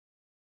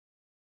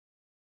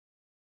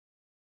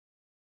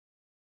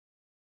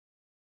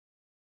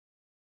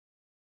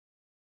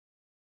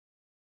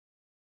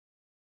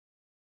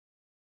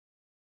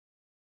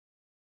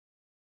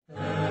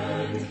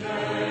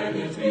Can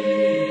it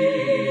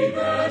be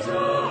that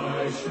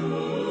I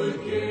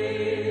should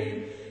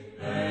gain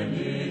an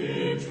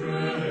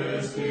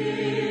interest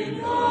in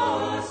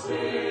the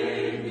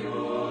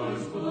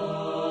Savior's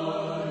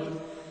blood?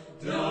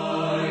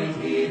 Died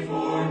he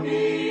for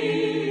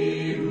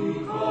me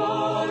who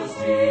caused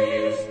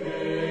his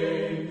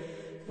pain,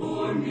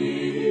 for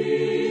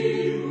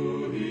me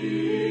who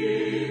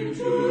him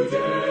to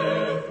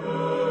death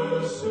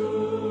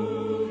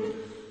pursued?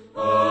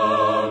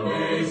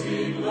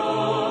 Amazing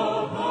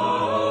love,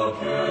 how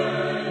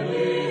can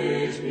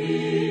it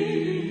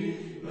be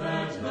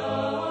that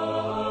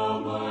thou,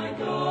 my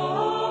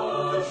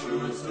God,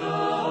 shouldst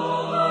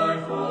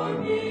die for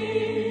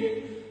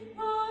me?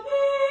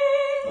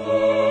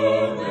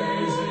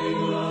 Amazing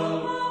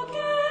love,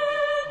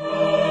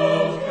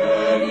 how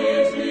can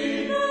it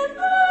be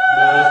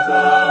that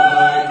thou,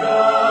 my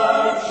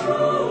God,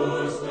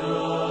 shouldst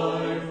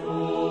die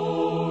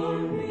for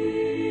me?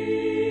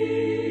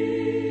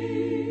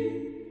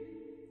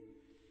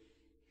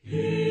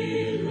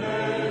 He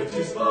left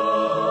his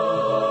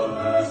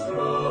Father's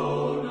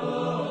throne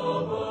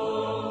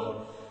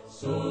above,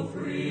 so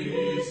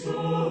free,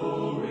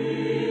 so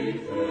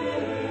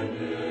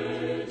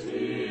infinite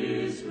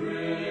his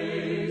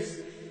grace,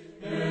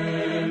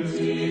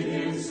 emptied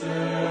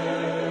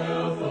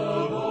himself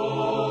of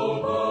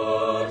all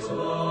but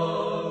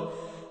love,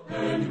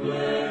 and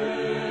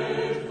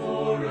bled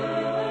for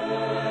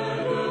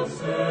Adam's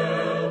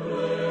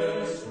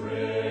helpless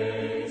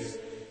race.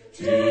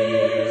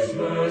 'Tis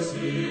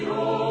mercy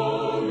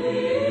all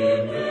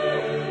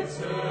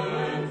immense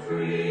and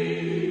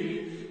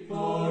free,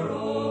 for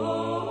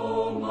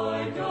oh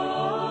my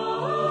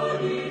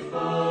God, it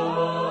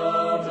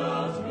found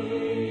out me.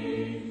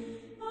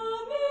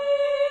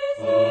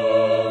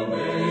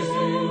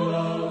 Amazing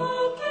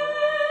love,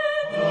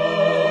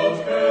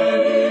 how can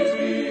it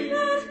be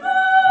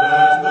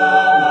that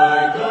thou, my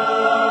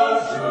God,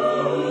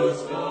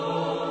 shouldst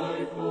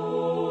die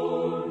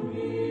for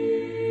me?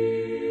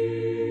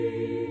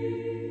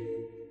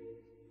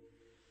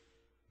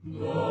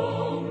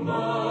 Long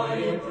my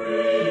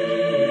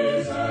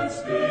imprisoned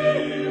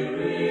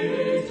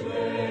spirit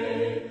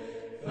lay,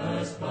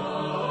 fast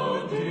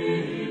bound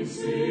in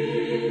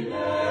sin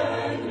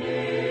and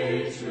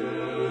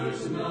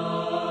nature's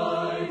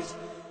night.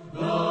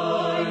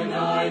 Thine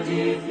eye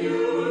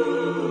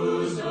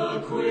diffused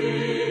a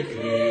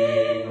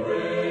quickening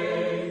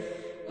ray.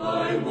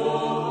 I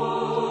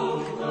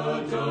walk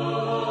the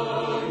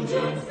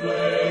dungeon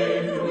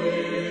flamed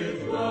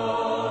with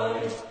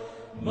light.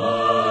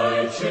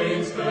 My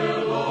chains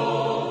fell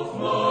off,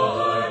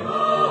 my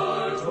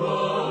heart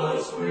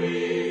was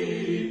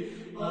free.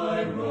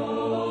 I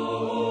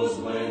rose,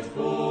 went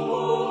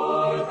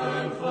forth,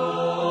 and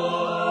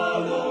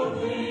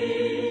followed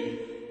thee.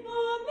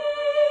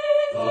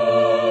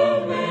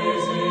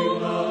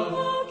 Amazing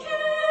love,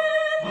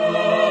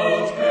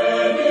 how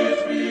can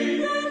it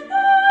be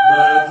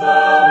that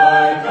thou,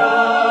 my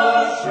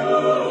God,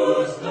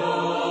 shouldst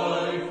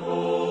die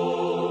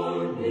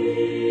for me?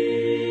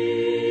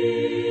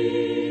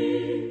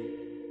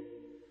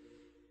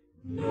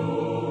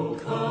 No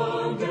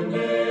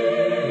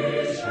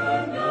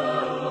condemnation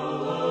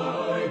now I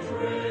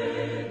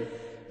dread,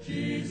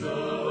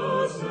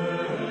 Jesus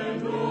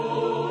and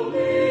all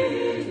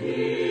in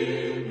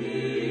him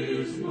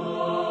is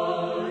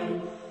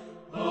mine.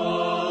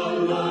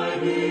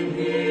 Alive in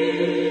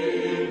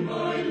him,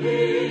 my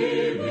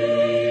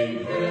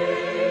living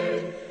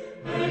head,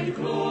 and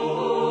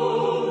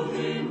clothed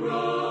in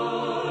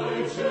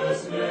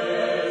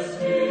righteousness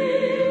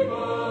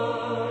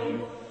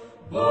divine.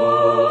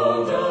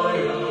 Bold I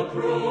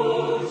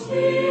approach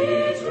the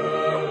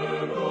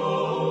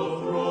eternal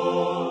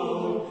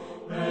throne,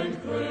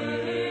 and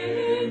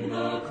claim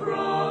the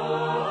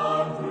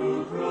crown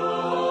through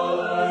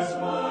Christ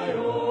my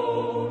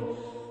own.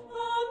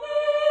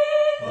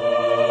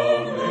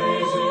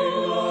 Amazing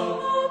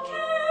love,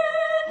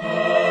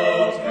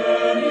 how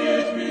can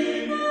it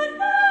be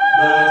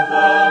that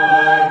thou,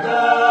 my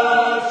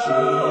God,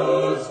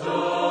 shouldst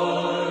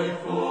die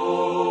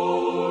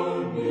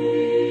for me?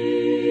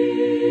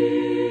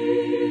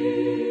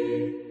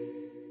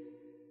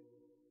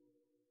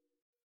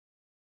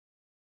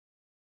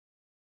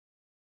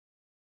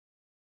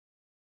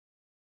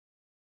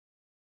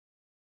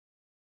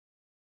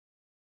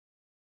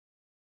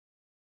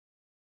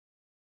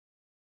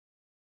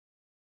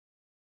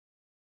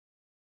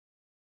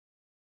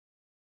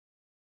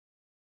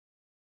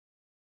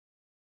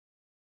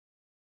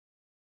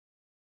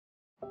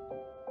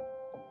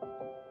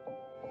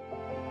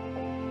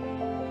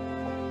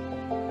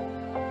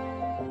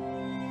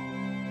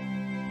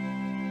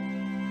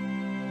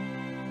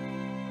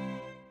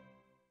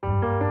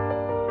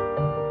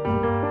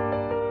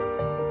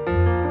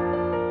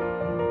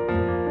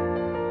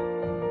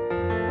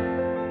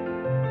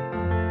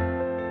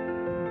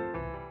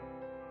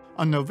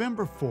 On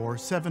November 4,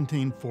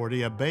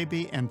 1740, a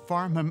baby in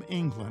Farnham,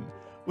 England,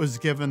 was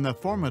given the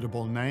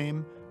formidable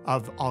name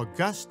of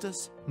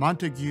Augustus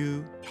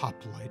Montague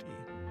Toplady.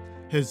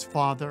 His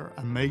father,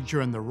 a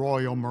major in the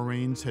Royal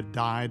Marines, had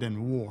died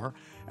in war,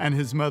 and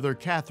his mother,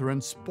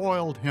 Catherine,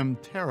 spoiled him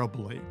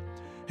terribly.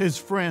 His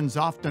friends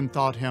often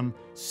thought him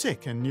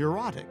sick and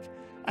neurotic,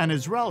 and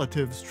his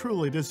relatives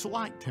truly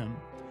disliked him.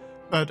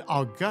 But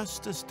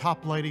Augustus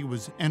Toplady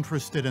was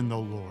interested in the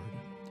Lord.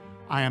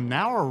 "I am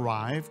now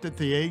arrived at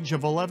the age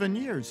of 11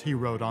 years," he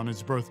wrote on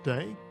his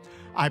birthday.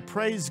 "I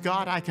praise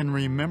God I can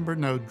remember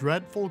no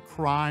dreadful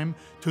crime.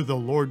 To the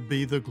Lord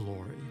be the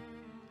glory."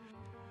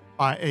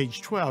 By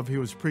age 12, he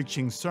was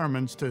preaching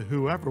sermons to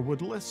whoever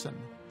would listen.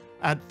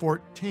 At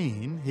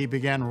 14, he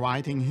began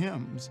writing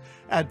hymns.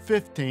 At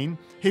 15,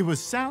 he was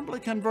soundly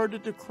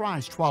converted to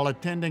Christ while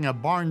attending a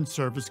barn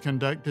service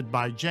conducted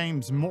by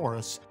James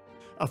Morris,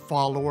 a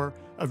follower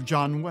of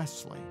John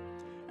Wesley.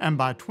 And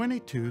by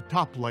 22,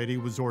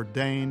 Toplady was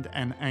ordained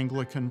an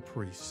Anglican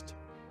priest.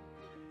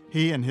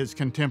 He and his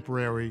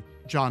contemporary,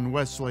 John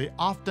Wesley,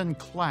 often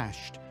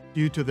clashed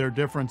due to their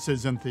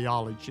differences in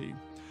theology.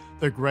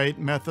 The great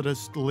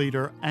Methodist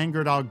leader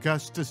angered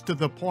Augustus to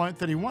the point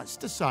that he once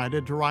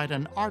decided to write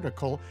an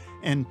article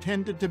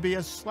intended to be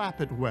a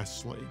slap at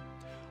Wesley.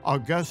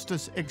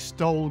 Augustus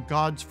extolled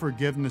God's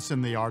forgiveness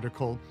in the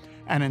article,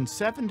 and in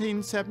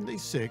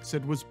 1776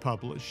 it was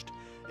published.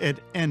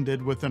 It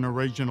ended with an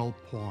original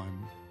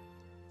poem.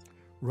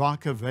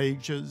 "Rock of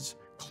ages,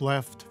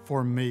 cleft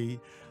for me,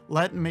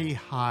 let me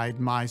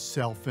hide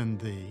myself in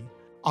thee."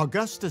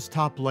 Augustus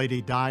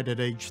Toplady died at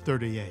age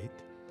 38.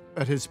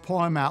 But his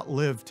poem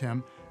outlived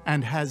him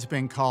and has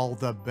been called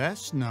the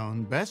best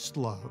known, best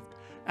loved,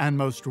 and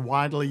most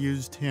widely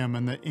used hymn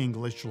in the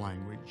English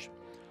language.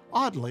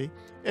 Oddly,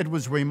 it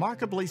was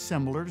remarkably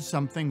similar to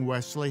something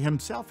Wesley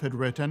himself had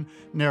written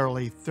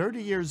nearly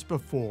 30 years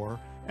before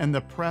in the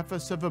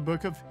preface of a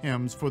book of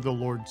hymns for the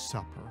Lord's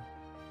Supper.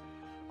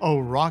 "O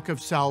rock of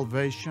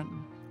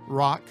salvation,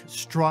 rock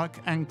struck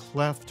and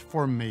cleft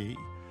for me,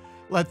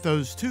 let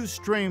those two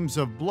streams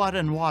of blood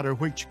and water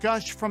which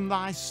gush from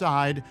thy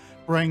side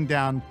bring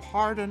down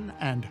pardon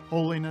and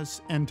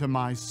holiness into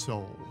my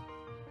soul."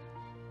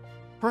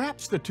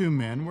 Perhaps the two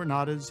men were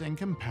not as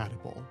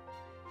incompatible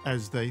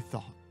as they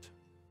thought.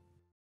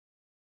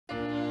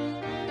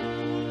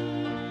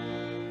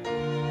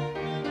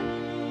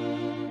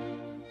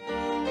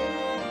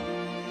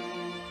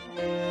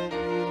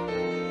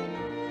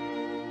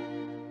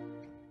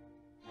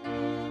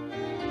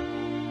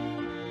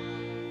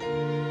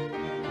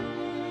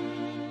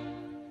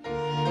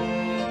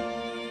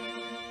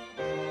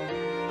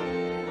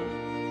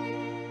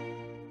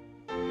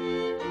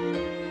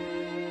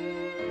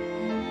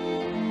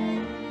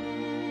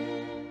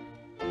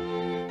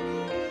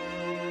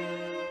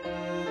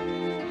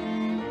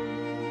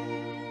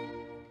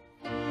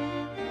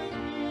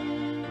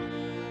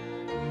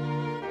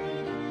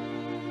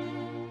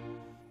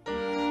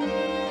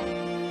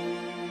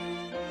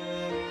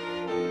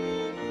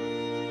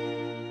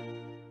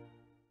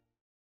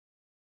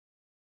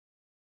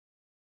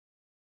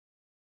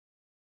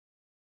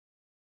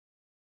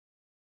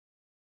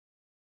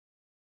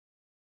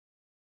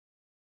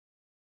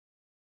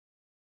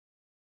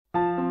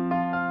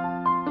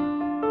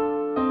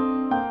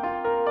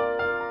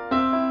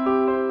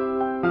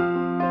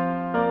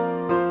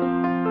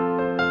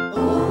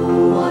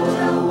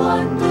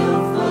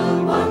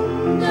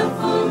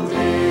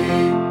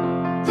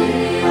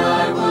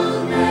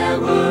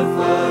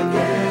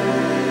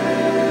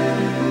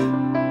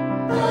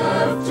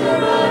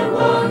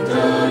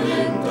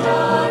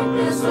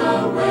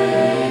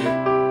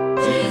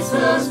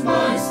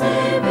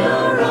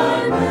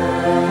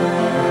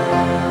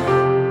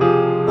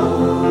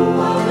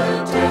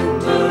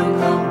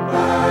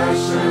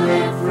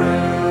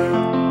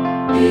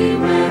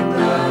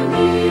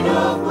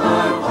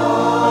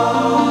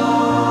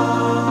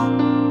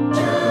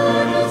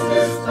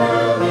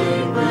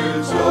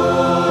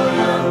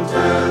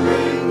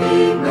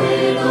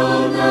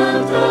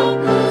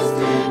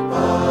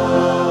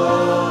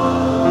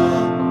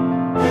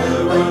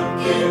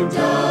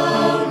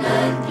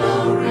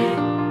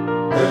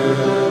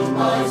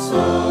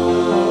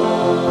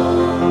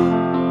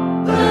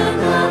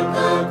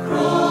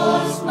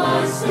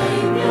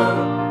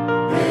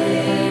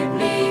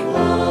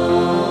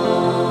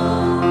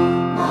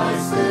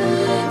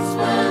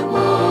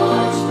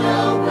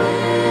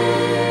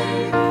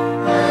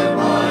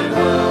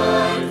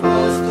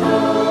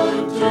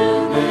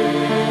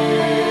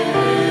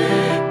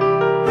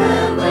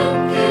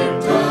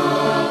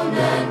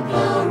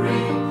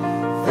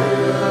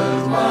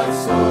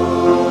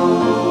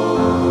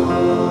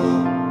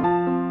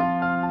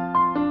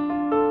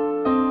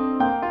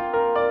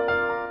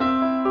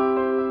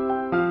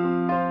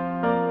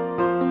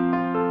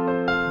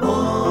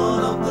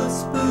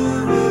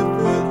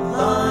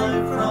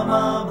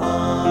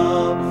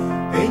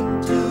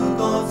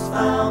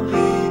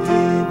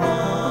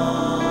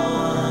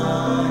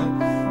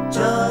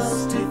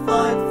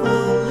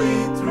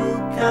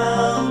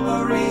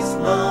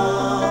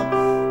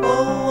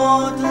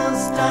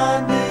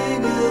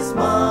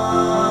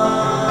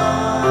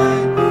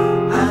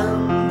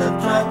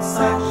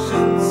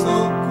 transaction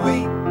so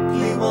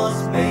quickly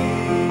was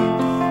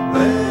made.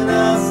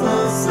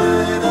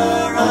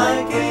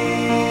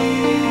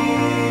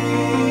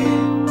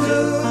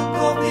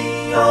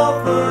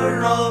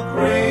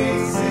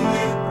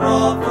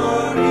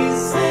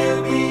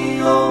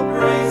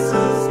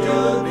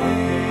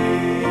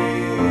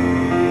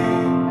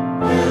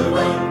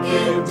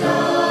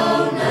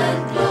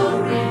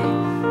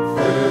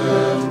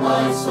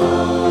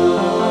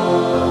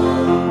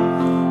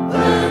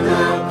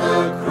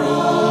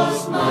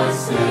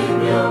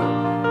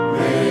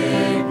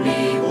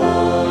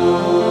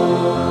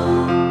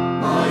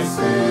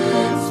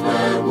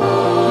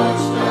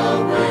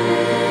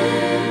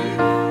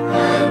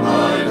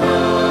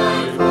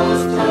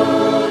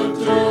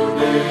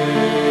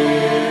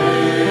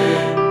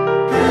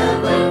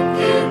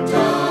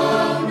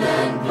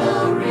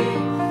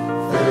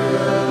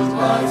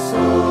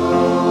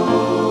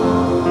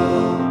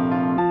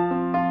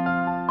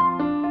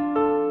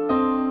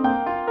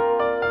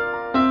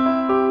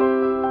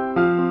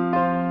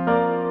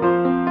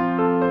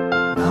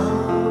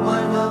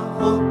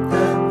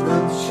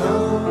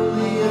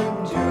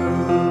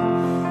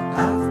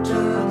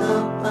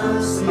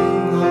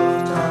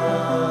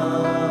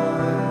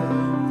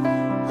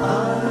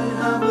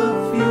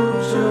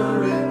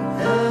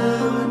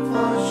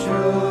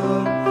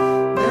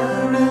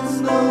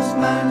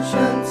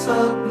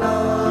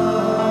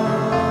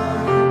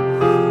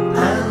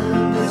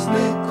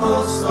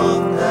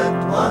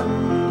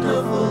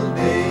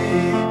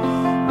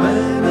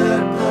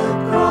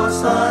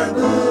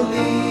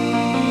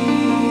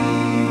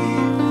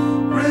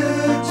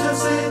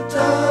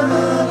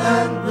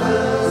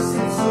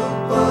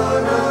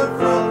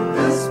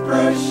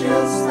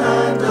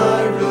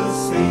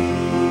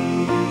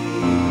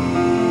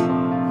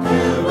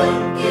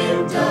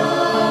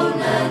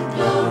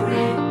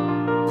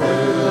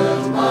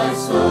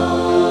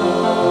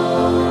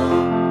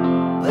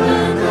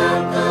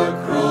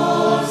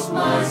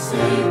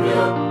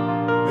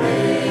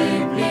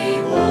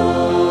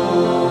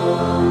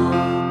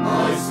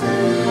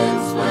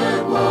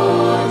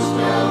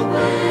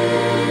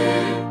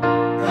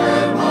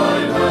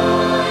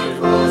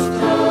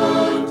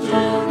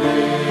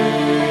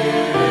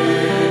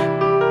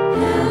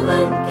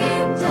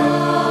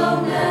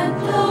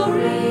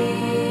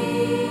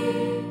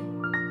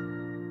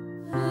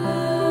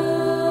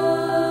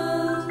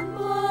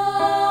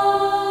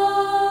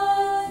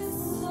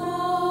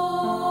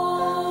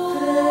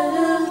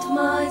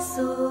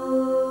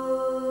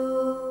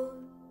 soul.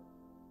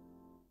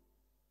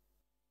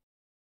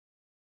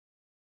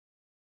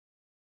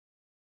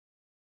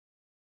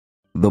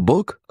 The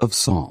Book of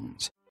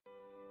Psalms.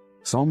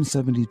 Psalm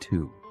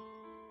 72.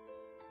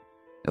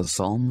 A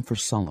psalm for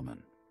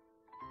Solomon.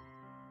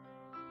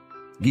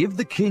 Give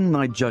the king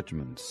thy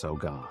judgments, O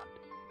God,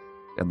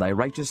 and thy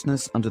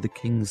righteousness unto the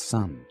king's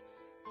son.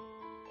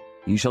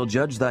 He shall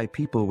judge thy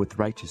people with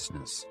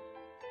righteousness,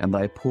 and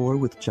thy poor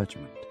with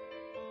judgment.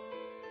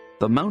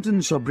 The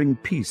mountains shall bring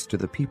peace to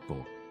the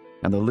people,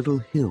 and the little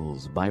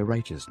hills by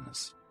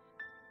righteousness.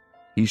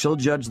 He shall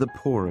judge the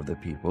poor of the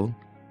people.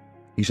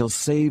 He shall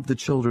save the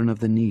children of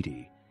the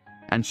needy,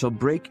 and shall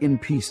break in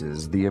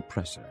pieces the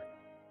oppressor.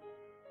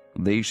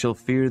 They shall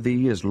fear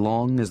thee as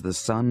long as the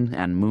sun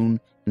and moon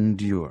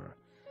endure,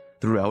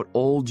 throughout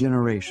all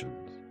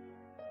generations.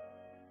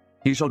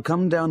 He shall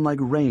come down like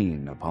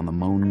rain upon the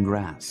mown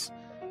grass,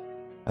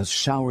 as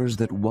showers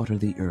that water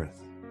the earth.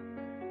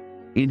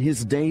 In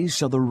his days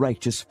shall the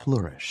righteous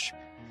flourish,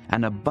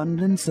 an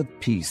abundance of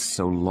peace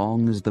so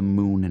long as the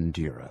moon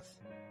endureth.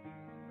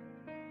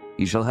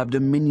 He shall have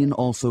dominion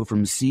also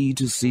from sea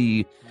to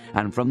sea,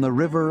 and from the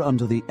river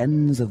unto the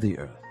ends of the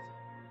earth.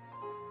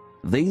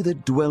 They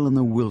that dwell in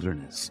the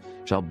wilderness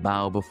shall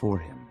bow before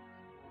him,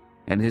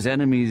 and his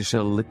enemies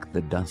shall lick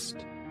the dust.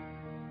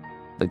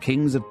 The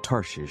kings of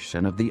Tarshish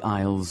and of the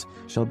isles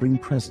shall bring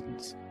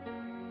presents.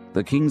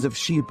 The kings of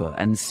Sheba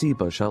and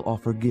Seba shall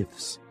offer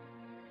gifts.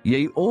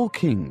 Yea, all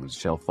kings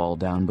shall fall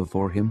down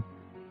before him.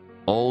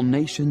 All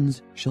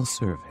nations shall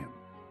serve him.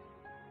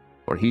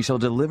 For he shall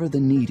deliver the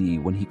needy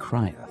when he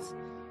crieth,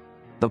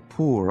 the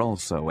poor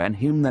also, and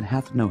him that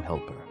hath no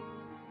helper.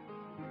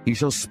 He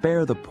shall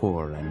spare the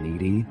poor and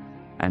needy,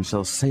 and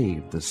shall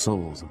save the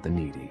souls of the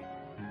needy.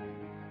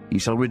 He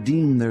shall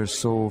redeem their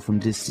soul from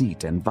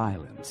deceit and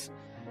violence,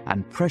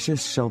 and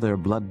precious shall their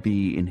blood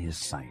be in his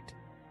sight.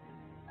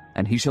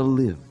 And he shall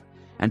live,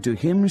 and to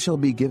him shall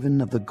be given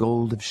of the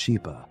gold of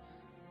Sheba.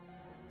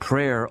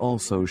 Prayer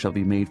also shall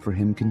be made for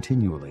him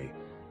continually,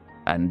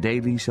 and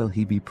daily shall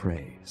he be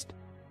praised.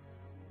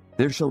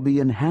 There shall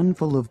be an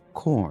handful of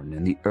corn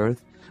in the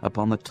earth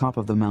upon the top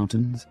of the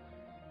mountains.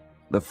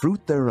 The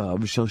fruit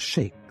thereof shall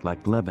shake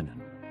like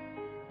Lebanon,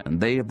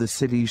 and they of the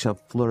city shall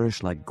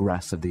flourish like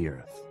grass of the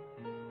earth.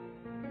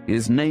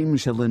 His name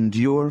shall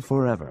endure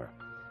forever.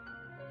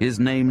 His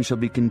name shall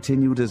be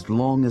continued as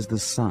long as the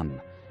sun,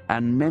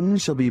 and men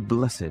shall be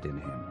blessed in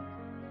him.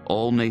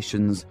 All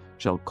nations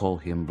shall call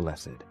him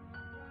blessed.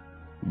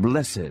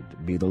 Blessed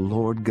be the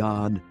Lord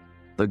God,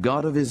 the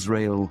God of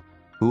Israel,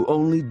 who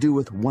only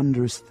doeth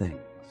wondrous things.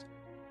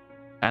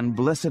 And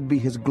blessed be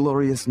his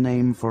glorious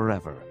name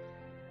forever.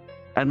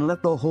 And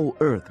let the whole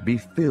earth be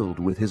filled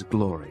with his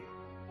glory.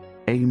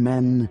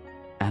 Amen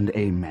and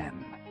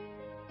amen.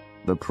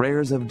 The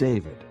prayers of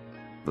David,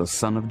 the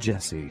son of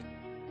Jesse,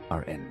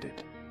 are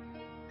ended.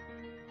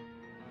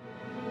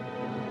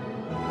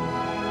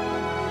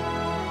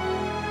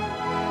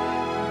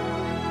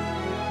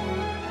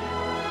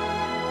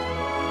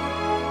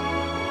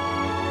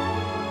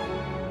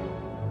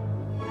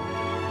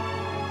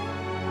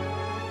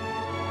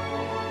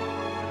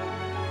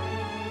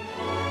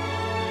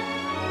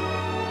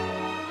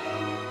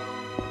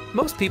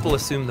 Most people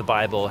assume the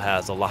Bible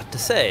has a lot to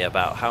say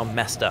about how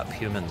messed up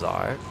humans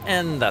are,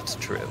 and that's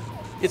true.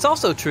 It's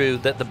also true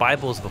that the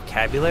Bible's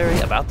vocabulary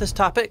about this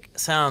topic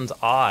sounds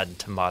odd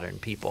to modern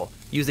people,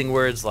 using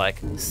words like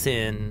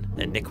sin,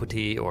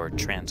 iniquity, or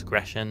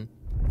transgression.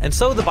 And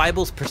so the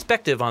Bible's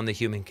perspective on the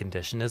human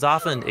condition is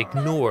often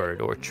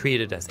ignored or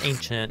treated as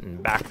ancient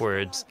and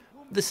backwards.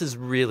 This is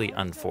really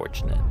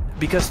unfortunate,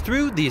 because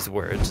through these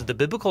words, the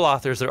biblical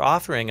authors are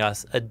offering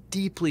us a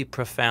deeply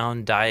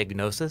profound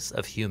diagnosis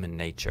of human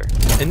nature.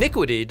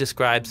 Iniquity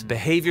describes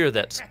behavior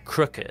that's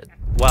crooked,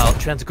 while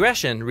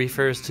transgression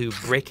refers to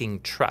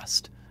breaking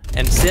trust.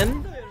 And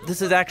sin,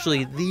 this is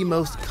actually the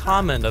most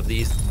common of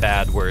these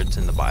bad words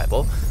in the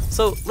Bible,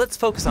 so let's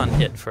focus on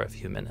it for a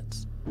few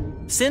minutes.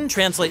 Sin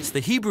translates the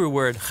Hebrew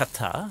word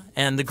chata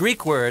and the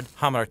Greek word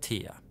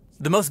hamartia.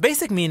 The most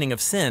basic meaning of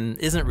sin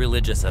isn't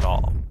religious at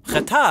all.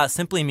 Chata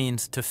simply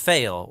means to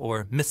fail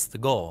or miss the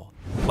goal.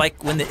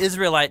 Like when the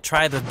Israelite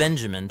tribe of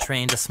Benjamin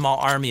trained a small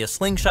army of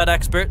slingshot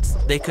experts,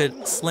 they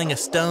could sling a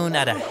stone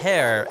at a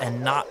hare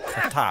and not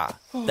chata,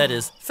 that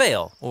is,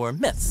 fail or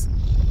miss.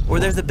 Or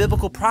there's a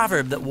biblical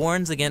proverb that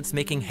warns against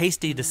making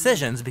hasty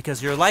decisions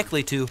because you're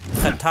likely to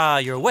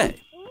chata your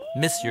way,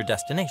 miss your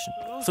destination.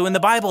 So in the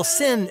Bible,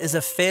 sin is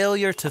a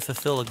failure to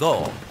fulfill a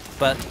goal.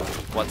 But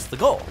what's the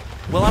goal?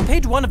 Well, on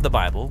page 1 of the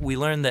Bible, we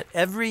learn that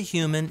every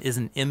human is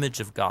an image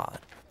of God,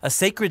 a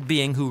sacred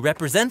being who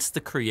represents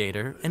the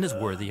Creator and is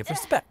worthy of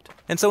respect.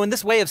 And so in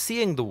this way of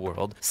seeing the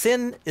world,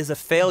 sin is a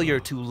failure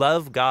to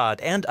love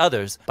God and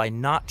others by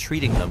not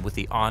treating them with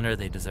the honor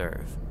they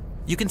deserve.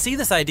 You can see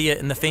this idea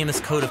in the famous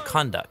code of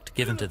conduct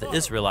given to the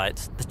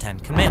Israelites, the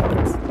 10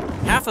 Commandments.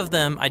 Half of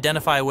them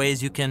identify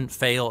ways you can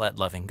fail at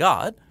loving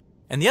God,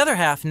 and the other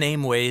half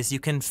name ways you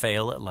can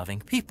fail at loving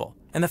people.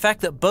 And the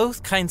fact that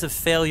both kinds of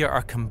failure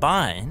are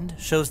combined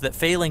shows that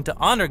failing to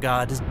honor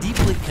God is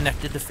deeply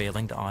connected to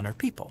failing to honor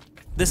people.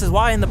 This is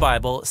why in the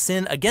Bible,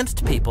 sin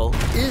against people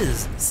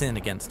is sin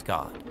against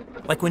God.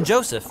 Like when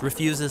Joseph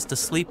refuses to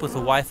sleep with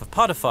the wife of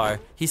Potiphar,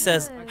 he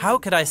says, "How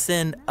could I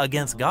sin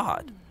against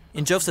God?"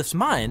 In Joseph's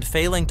mind,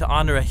 failing to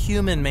honor a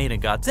human made in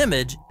God's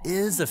image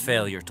is a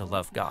failure to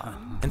love God.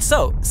 And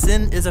so,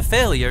 sin is a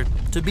failure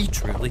to be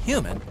truly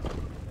human.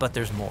 But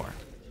there's more.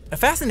 A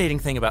fascinating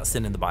thing about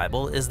sin in the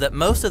Bible is that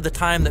most of the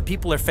time that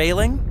people are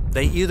failing,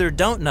 they either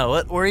don't know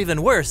it, or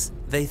even worse,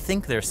 they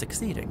think they're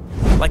succeeding.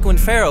 Like when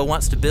Pharaoh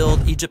wants to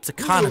build Egypt's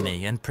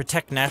economy and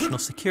protect national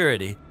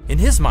security, in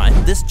his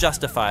mind, this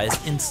justifies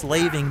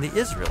enslaving the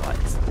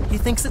Israelites. He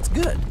thinks it's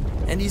good,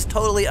 and he's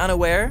totally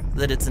unaware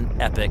that it's an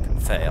epic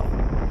fail.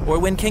 Or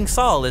when King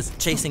Saul is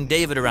chasing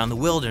David around the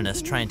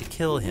wilderness trying to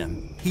kill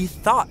him, he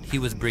thought he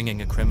was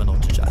bringing a criminal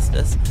to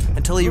justice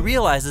until he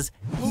realizes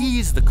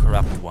he's the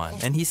corrupt one.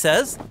 And he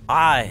says,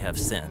 "I have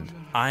sinned.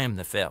 I am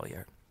the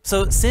failure."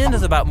 So sin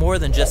is about more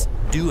than just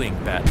doing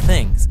bad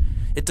things.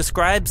 It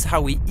describes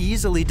how we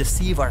easily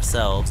deceive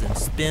ourselves and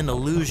spin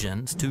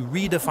illusions to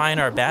redefine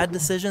our bad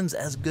decisions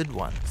as good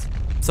ones.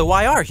 So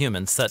why are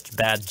humans such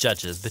bad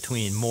judges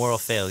between moral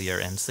failure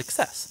and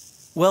success?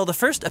 Well, the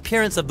first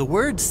appearance of the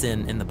word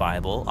sin in the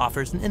Bible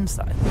offers an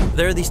insight.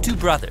 There are these two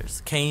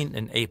brothers, Cain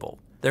and Abel.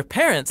 Their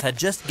parents had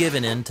just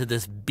given in to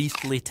this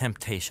beastly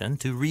temptation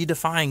to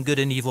redefine good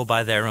and evil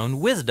by their own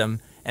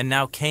wisdom, and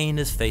now Cain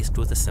is faced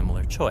with a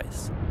similar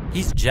choice.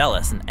 He's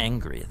jealous and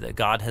angry that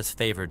God has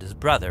favored his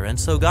brother, and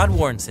so God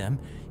warns him,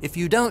 if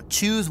you don't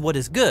choose what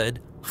is good,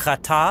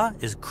 Chata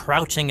is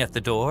crouching at the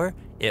door,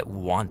 it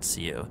wants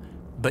you.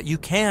 But you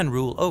can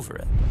rule over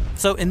it.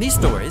 So in these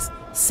stories,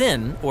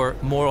 sin, or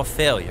moral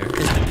failure,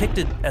 is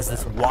depicted as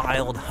this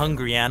wild,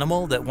 hungry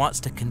animal that wants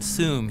to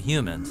consume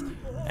humans.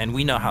 And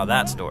we know how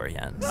that story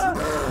ends.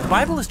 The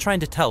Bible is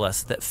trying to tell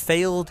us that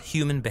failed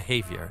human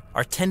behavior,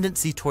 our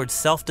tendency towards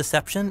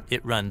self-deception,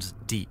 it runs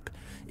deep.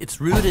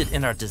 It's rooted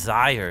in our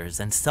desires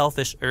and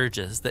selfish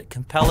urges that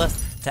compel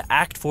us to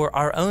act for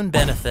our own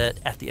benefit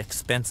at the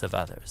expense of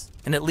others.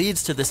 And it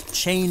leads to this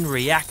chain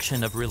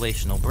reaction of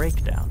relational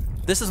breakdown.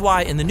 This is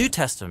why in the New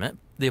Testament,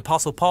 the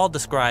Apostle Paul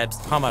describes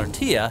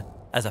hamartia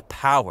as a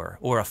power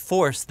or a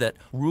force that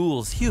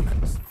rules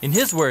humans. In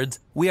his words,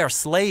 we are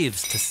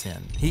slaves to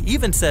sin. He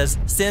even says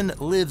sin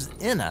lives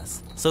in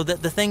us, so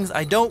that the things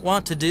I don't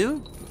want to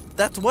do,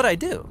 that's what I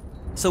do.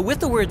 So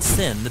with the word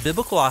sin, the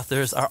biblical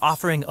authors are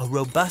offering a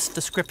robust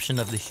description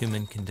of the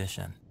human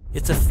condition.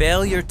 It's a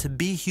failure to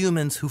be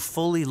humans who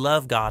fully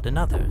love God and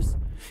others.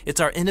 It's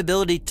our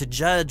inability to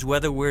judge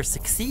whether we're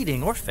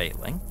succeeding or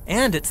failing,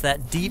 and it's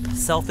that deep,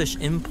 selfish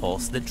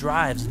impulse that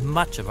drives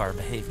much of our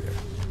behavior.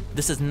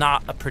 This is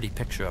not a pretty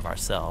picture of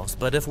ourselves,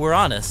 but if we're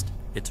honest,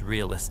 it's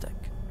realistic.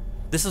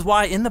 This is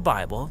why in the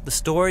Bible, the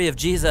story of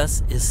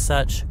Jesus is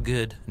such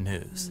good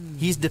news.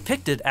 He's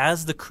depicted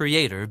as the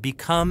Creator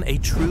become a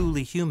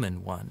truly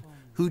human one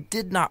who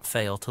did not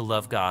fail to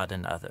love God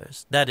and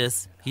others. That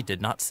is, he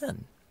did not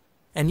sin.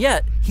 And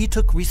yet, he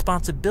took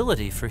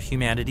responsibility for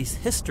humanity's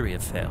history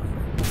of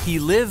failure. He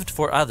lived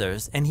for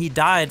others, and he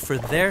died for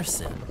their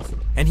sins.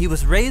 And he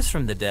was raised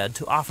from the dead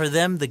to offer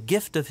them the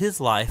gift of his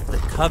life that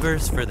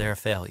covers for their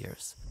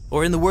failures.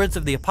 Or in the words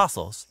of the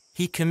apostles,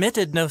 he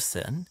committed no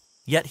sin,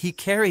 yet he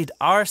carried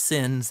our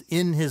sins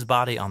in his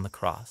body on the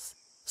cross,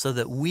 so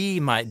that we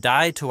might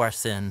die to our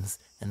sins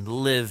and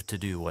live to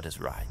do what is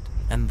right.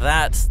 And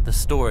that's the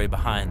story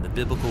behind the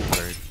biblical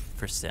word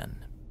for sin.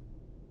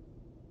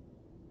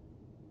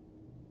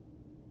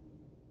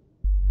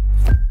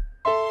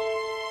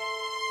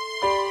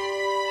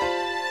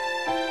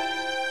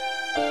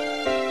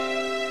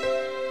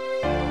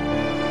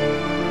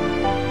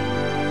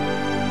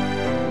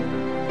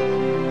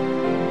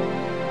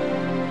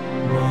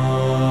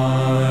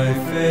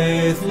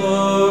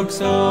 Looks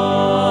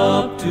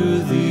up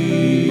to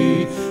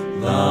thee,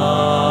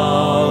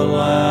 thou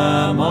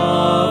Lamb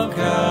of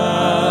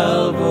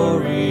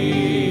Calvary,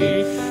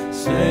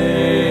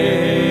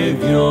 Savior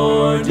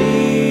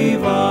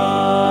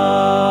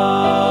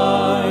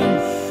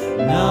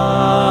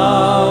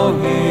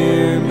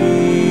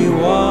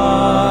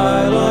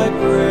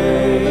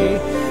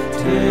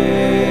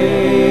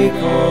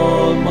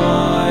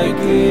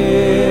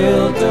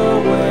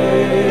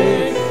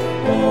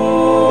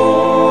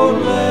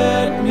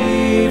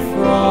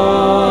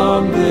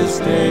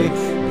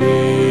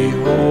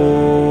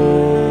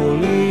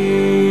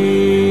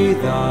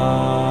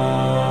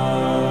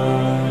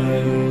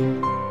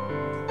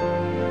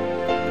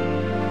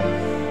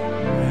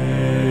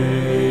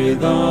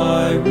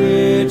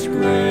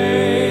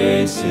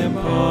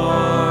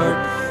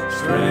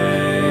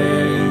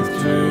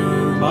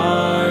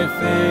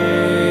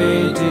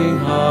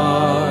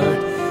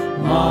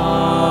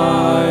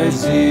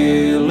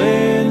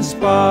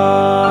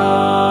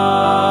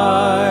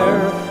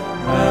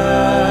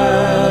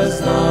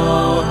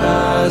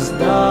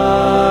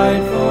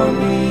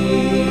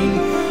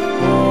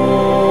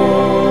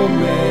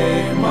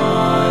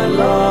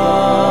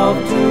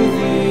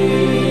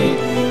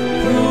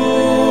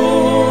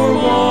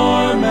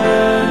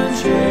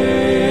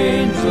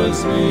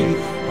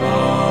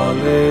a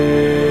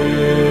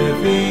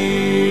living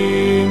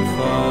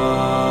fire.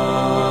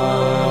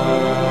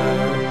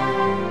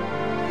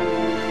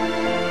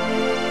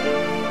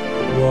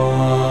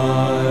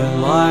 While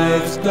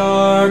life's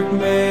dark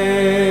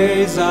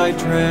maze I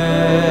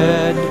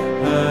tread,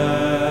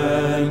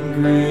 and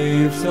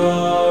griefs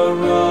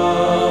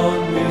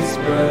around me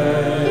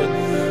spread,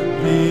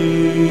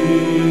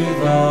 be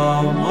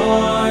thou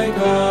my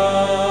guide.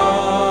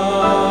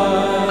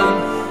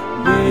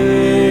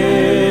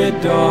 Bid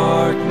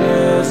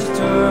darkness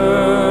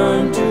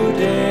turn to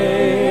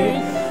day,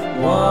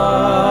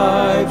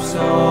 wipe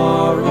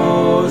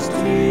sorrow's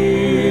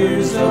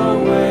tears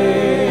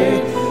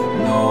away,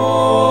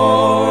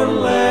 nor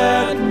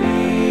let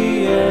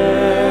me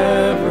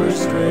ever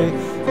stray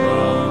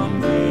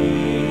from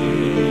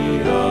thee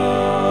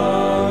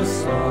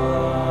aside.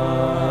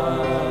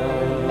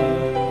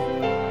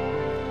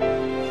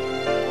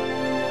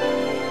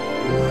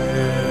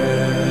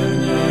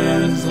 When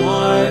ends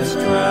life's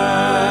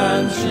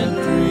transient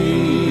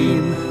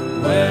dream,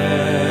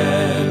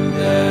 when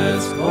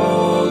death's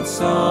cold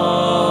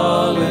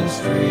sullen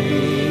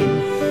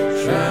stream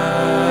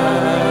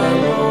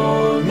shall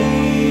o'er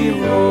me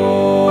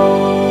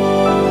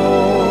roll,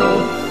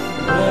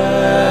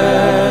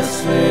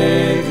 blessed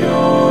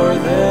Savior,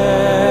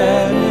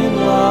 then in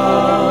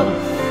love,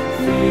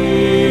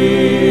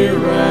 fear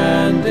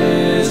and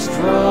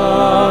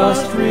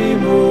distrust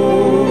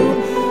remove.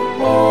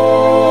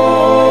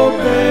 Oh,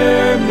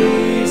 bear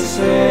me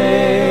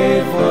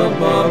safe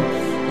above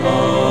a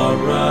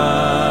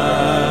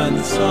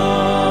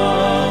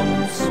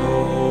ransomed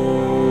soul.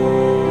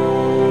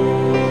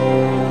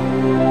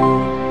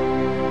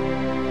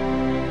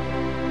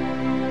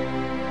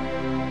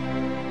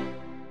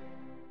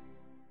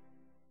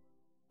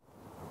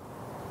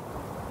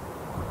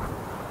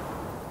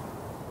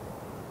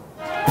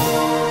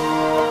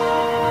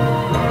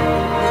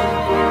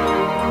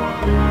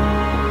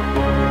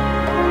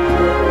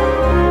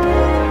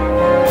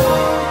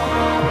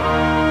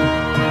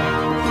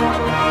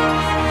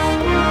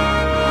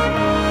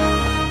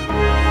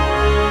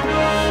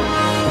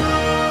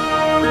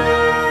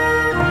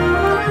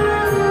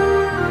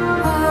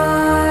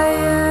 I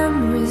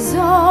am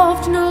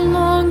resolved no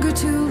longer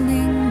to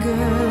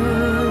linger,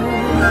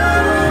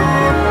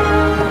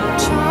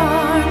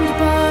 charmed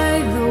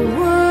by the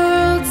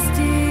world's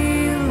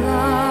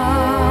delight.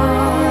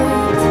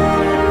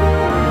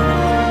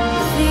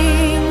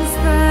 Things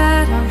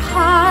that are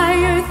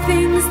higher,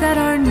 things that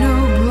are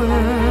nobler,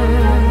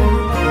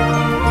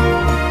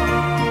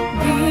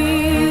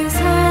 these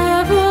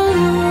have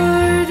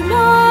allured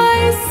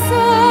my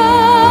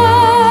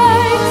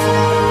sight.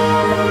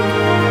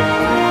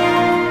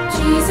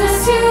 Jesus,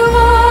 you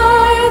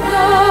are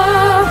the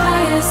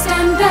highest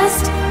and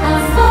best.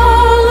 I'll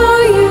follow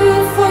you,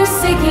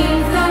 forsaking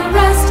the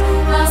rest.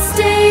 I'll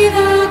stay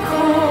the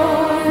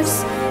course,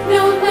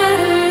 no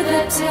matter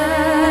the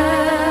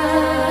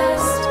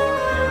test.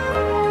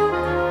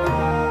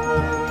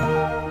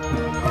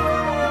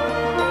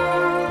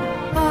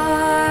 I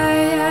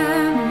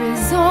am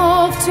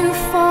resolved to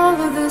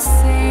follow the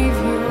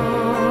Savior,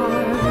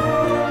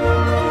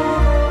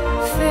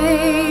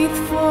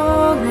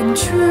 faithful and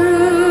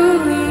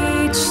true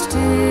each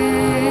day.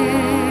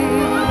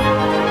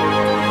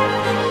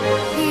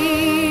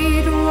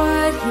 Heed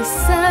what he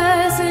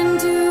says and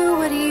do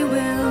what he willeth.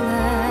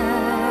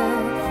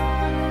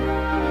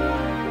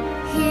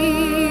 He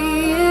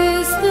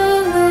is the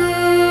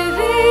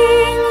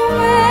living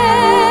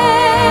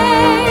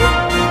way.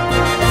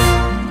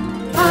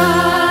 I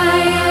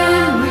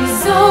am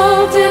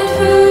resolved, and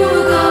who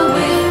will go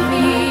with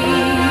me?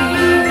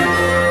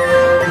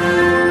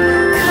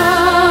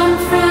 Come,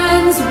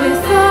 friends,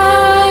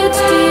 without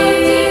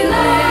delay.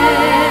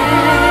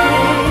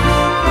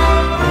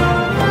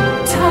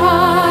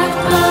 Taught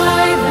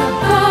by the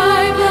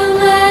Bible,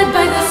 led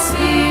by the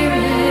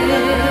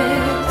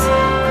Spirit,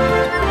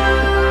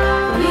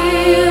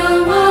 we'll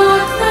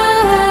walk the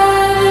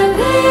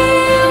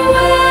heavenly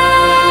way.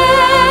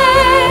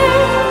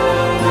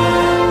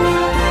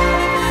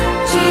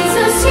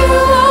 Jesus, you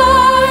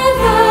are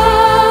the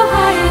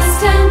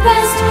highest and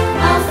best.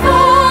 I'll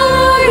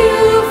follow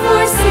you,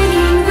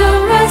 forsaking the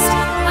rest.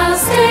 I'll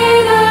stay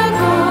the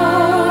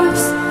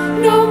course,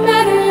 no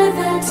matter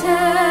the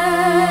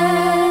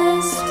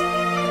test.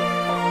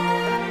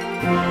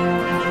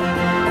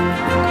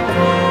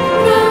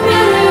 No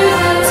matter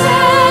the test.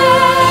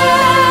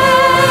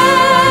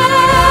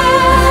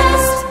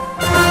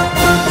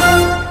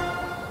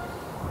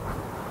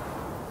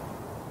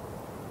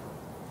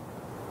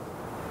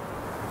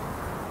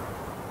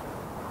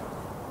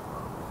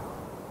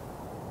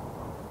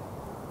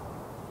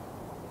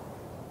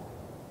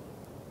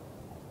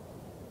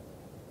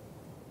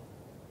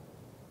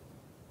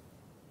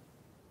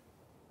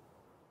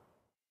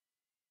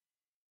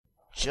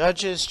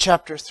 Judges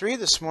chapter 3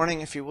 this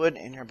morning, if you would,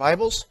 in your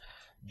Bibles.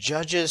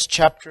 Judges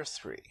chapter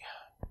 3.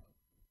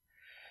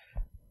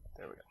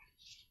 There we go.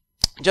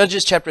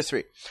 Judges chapter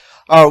 3.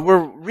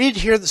 We'll read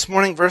here this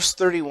morning verse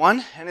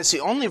 31, and it's the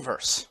only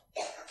verse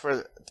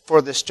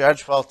for this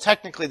judge. Well,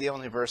 technically the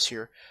only verse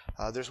here.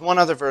 There's one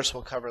other verse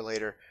we'll cover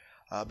later.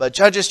 But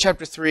Judges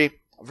chapter 3,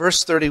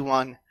 verse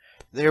 31,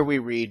 there we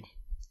read,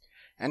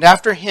 "And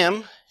after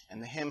him,"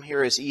 and the him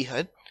here is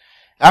Ehud,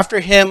 "after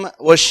him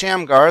was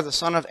Shamgar, the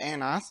son of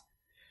Anath,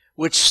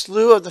 which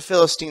slew of the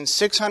Philistines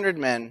 600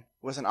 men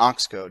with an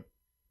ox goad,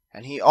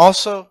 and he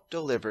also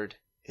delivered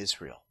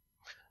Israel."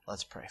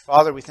 Let's pray.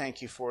 Father, we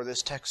thank you for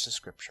this text of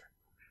Scripture.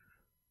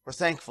 We're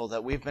thankful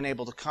that we've been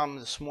able to come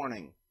this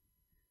morning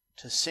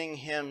to sing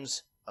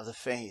hymns of the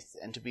faith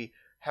and to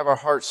have our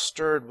hearts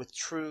stirred with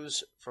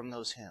truths from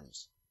those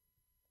hymns.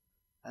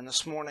 And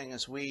this morning,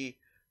 as we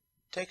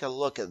take a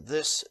look at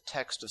this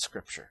text of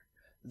Scripture,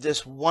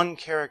 this one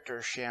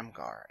character,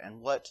 Shamgar,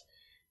 and what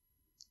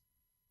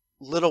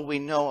little we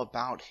know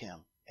about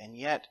him, and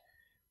yet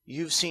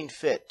you've seen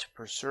fit to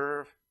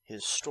preserve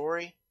his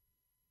story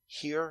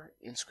here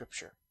in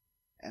Scripture.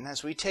 And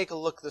as we take a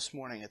look this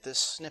morning at this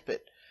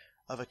snippet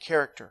of a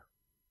character,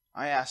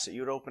 I ask that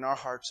you would open our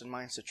hearts and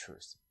minds to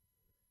truth.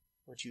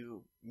 Would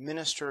you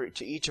minister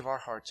to each of our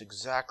hearts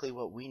exactly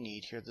what we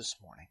need here this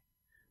morning?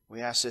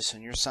 We ask this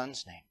in your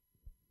Son's name.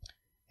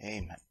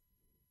 Amen.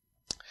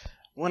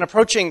 When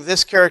approaching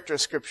this character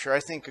of Scripture, I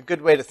think a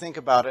good way to think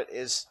about it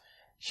is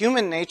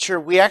human nature.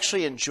 We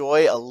actually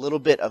enjoy a little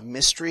bit of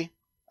mystery.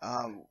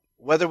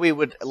 Whether we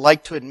would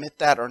like to admit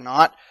that or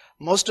not,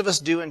 most of us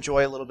do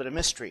enjoy a little bit of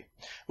mystery,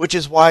 which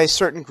is why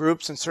certain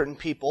groups and certain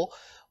people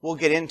will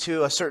get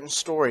into a certain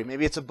story.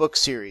 Maybe it's a book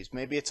series,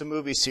 maybe it's a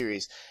movie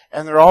series,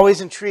 and they're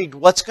always intrigued,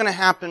 what's going to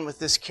happen with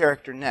this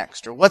character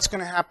next, or what's going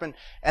to happen,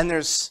 and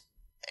there's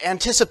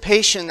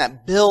anticipation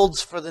that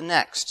builds for the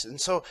next. And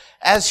so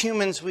as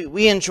humans,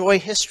 we enjoy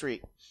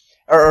history,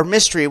 or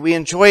mystery. We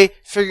enjoy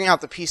figuring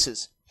out the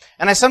pieces.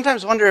 And I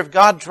sometimes wonder if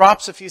God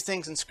drops a few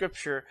things in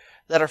Scripture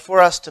that are for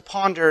us to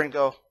ponder and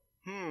go,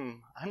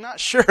 I'm not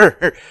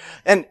sure.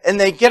 And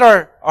they get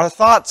our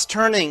thoughts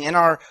turning and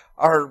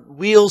our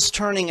wheels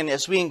turning, and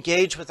as we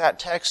engage with that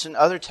text and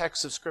other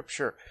texts of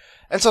Scripture.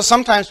 And so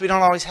sometimes we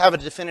don't always have a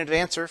definitive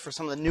answer for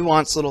some of the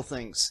nuanced little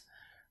things.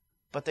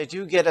 But they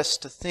do get us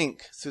to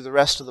think through the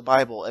rest of the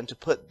Bible and to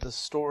put the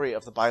story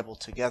of the Bible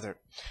together.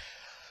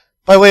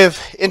 By way of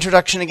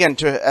introduction again,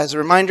 as a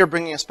reminder,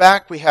 bringing us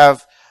back, we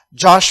have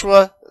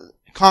Joshua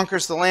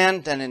conquers the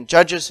land. Then in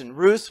Judges and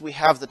Ruth, we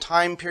have the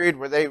time period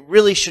where they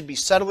really should be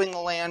settling the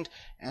land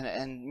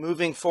and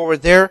moving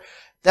forward there.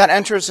 That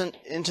enters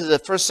into the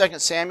 1st, 2nd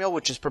Samuel,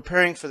 which is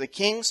preparing for the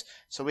kings.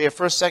 So we have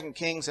 1st, 2nd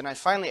Kings, and I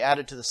finally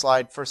added to the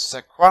slide 1st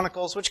and 2nd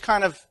Chronicles, which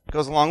kind of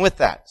goes along with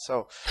that.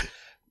 So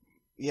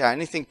yeah,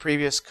 anything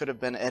previous could have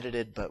been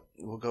edited, but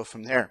we'll go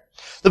from there.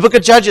 The book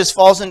of Judges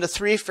falls into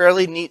 3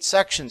 fairly neat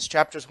sections.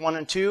 Chapters 1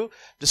 and 2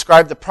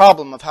 describe the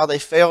problem of how they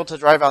failed to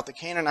drive out the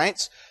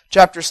Canaanites.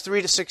 Chapters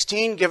 3 to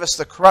 16 give us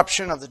the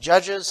corruption of the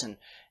judges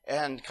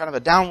and kind of a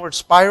downward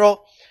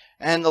spiral.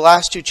 And the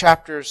last 2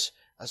 chapters,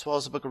 as well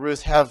as the book of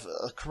Ruth, have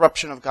a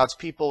corruption of God's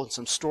people and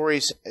some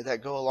stories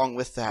that go along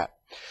with that.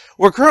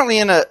 We're currently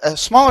in a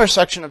smaller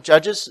section of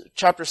Judges,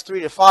 chapters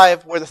 3 to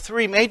 5, where the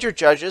 3 major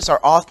judges are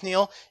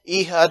Othniel,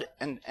 Ehud,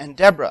 and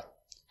Deborah.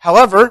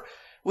 However,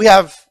 we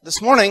have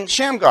this morning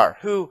Shamgar,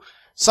 who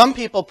some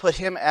people put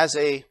him as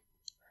a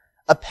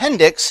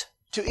appendix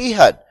to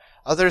Ehud.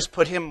 Others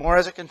put him more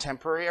as a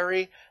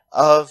contemporary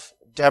of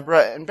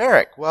Deborah and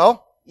Barak.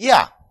 Well,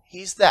 yeah,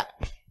 he's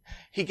that.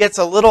 He gets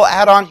a little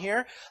add-on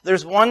here.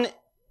 There's one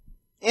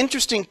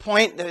interesting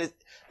point.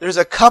 There's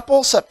a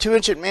couple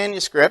Septuagint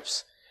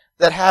manuscripts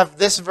that have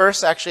this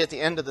verse actually at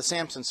the end of the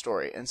Samson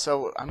story. And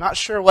so I'm not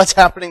sure what's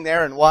happening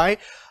there and why.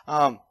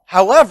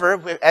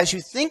 However, as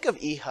you think of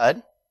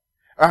Ehud,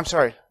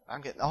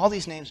 I'm getting all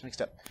these names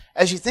mixed up.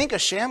 As you think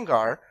of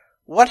Shamgar,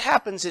 what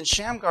happens in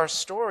Shamgar's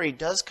story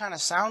does kind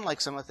of sound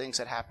like some of the things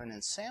that happen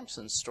in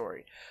Samson's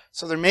story.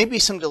 So there may be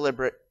some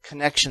deliberate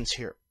connections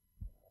here.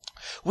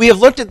 We have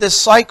looked at this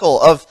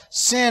cycle of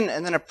sin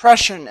and then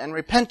oppression and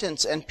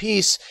repentance and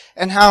peace,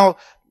 and how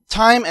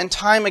time and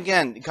time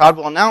again God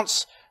will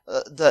announce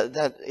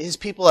that His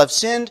people have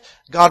sinned.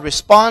 God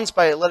responds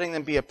by letting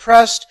them be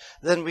oppressed.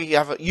 Then we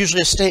have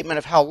usually a statement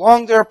of how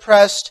long they're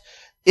oppressed.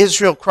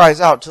 Israel cries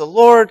out to the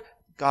Lord.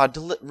 God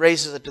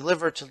raises a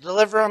deliverer to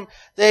deliver them.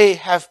 They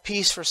have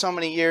peace for so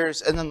many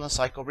years, and then the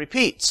cycle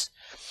repeats.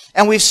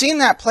 And we've seen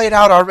that played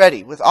out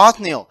already. With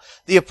Othniel,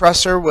 the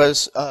oppressor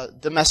was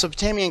the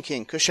Mesopotamian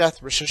king,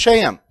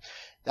 Cusheth-Rishathaim.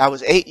 That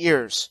was 8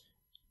 years,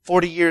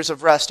 40 years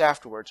of rest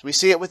afterwards. We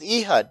see it with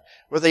Ehud,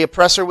 where the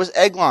oppressor was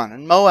Eglon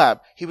in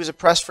Moab. He was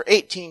oppressed for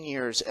 18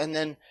 years, and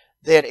then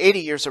they had 80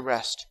 years of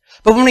rest.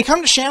 But when we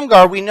come to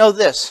Shamgar, we know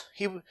this.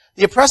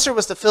 The oppressor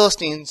was the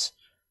Philistines.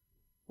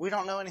 We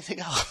don't know anything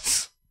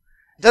else.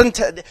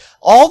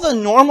 All the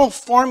normal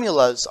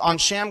formulas on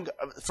Shamgar,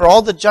 for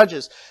all the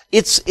judges,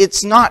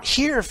 it's not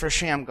here for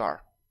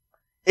Shamgar.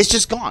 It's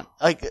just gone.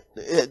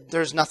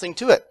 There's nothing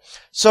to it.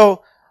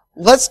 So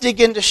let's dig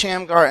into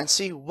Shamgar and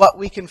see what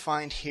we can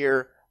find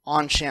here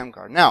on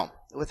Shamgar. Now,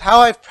 with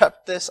how I've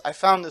prepped this, I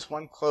found this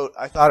one quote.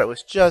 I thought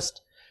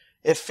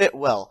it fit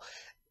well.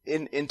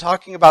 In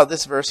talking about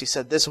this verse, he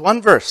said, "This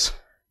one verse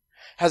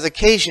has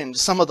occasioned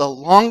some of the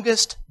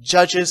longest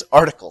Judges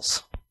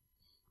articles.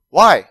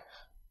 Why?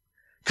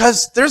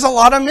 Because there's a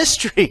lot of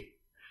mystery.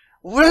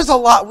 There's a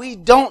lot. We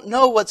don't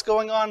know what's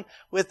going on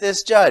with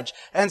this judge.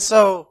 And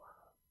so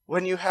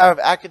when you have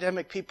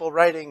academic people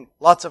writing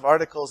lots of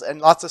articles and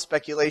lots of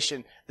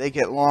speculation, they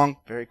get long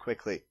very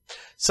quickly.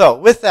 So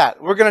with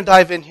that, we're going to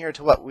dive in here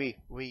to what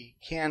we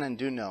can and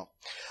do know.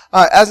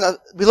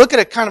 We look at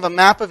a kind of a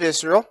map of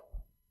Israel,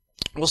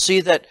 we'll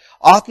see that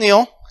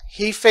Othniel,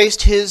 he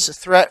faced his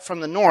threat from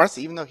the north,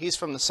 even though he's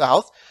from the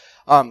south.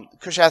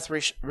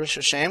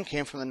 Cushath-Rishathaim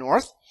came from the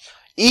north.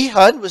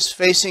 Ehud was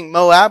facing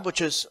Moab,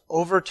 which is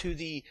over to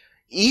the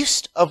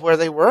east of where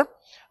they were.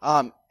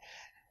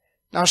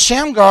 Now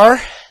Shamgar,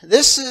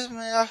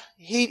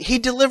 he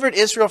delivered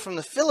Israel from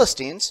the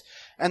Philistines,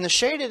 and the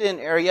shaded in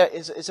area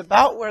is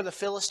about where the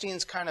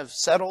Philistines kind of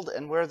settled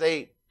and where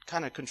they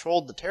kind of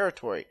controlled the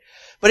territory.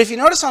 But if you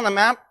notice on the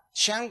map,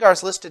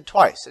 Shamgar's listed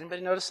twice.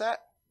 Anybody notice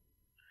that?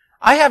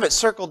 I have it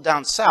circled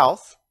down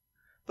south,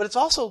 but it's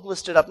also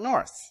listed up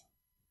north.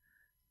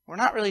 We're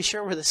not really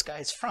sure where this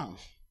guy's from.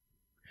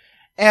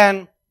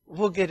 And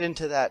we'll get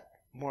into that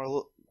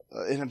more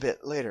in a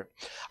bit later.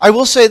 I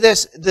will say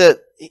this,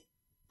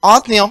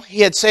 Othniel, he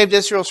had saved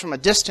Israel from a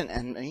distant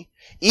enemy.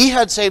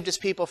 Ehud saved his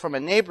people from a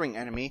neighboring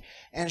enemy.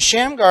 And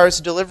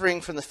Shamgar's delivering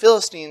from the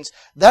Philistines.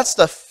 That's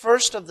the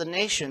first of the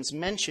nations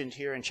mentioned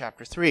here in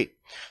chapter 3.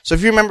 So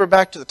if you remember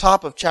back to the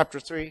top of chapter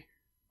 3,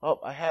 oh,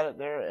 I had it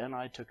there and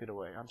I took it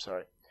away. I'm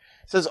sorry. It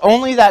says,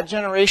 only that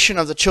generation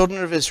of the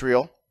children of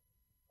Israel,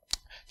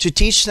 to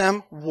teach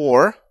them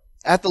war,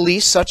 at the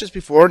least such as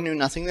before knew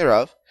nothing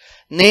thereof,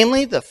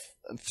 namely the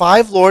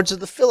 5 lords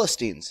of the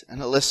Philistines,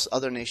 and it lists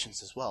other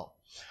nations as well.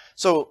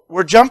 So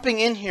we're jumping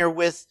in here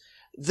with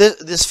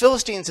this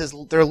Philistines,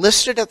 they're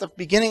listed at the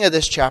beginning of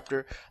this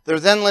chapter. They're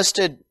then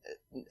listed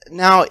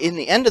now in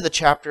the end of the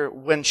chapter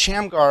when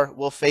Shamgar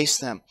will face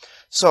them.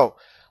 So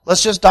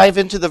let's just dive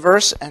into the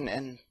verse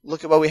and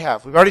look at what we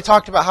have. We've already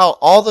talked about how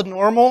all the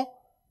normal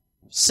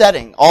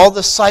setting, all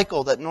the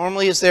cycle that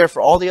normally is there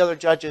for all the other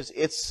judges,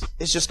 it's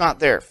just not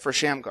there for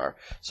Shamgar.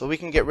 So we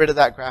can get rid of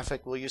that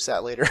graphic. We'll use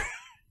that later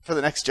for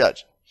the next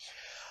judge.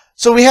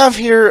 So we have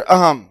here,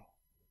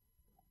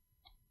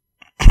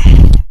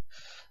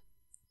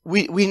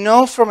 we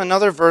know from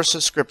another verse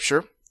of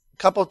Scripture, a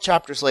couple of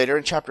chapters later,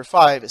 in chapter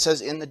 5, it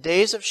says, in the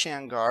days of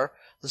Shamgar,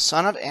 the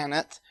son of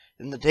Anath,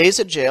 in the days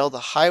of Jael, the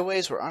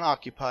highways were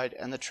unoccupied,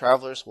 and the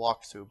travelers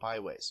walked through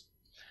byways.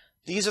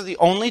 These are the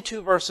only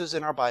 2 verses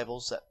in our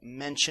Bibles that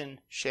mention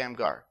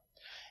Shamgar.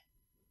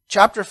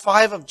 Chapter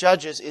 5 of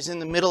Judges is in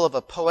the middle of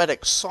a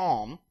poetic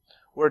psalm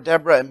where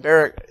Deborah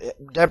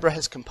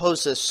has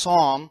composed this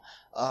psalm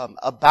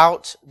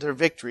about their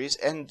victories.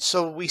 And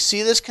so we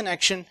see this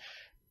connection.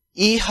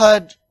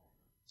 Ehud,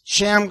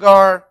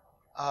 Shamgar,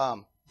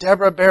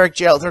 Deborah, Barak,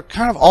 Jael, they're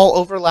kind of all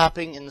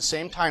overlapping in the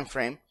same time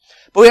frame.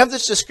 But we have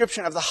this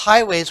description of the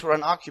highways were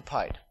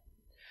unoccupied.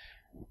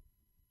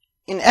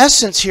 In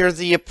essence here,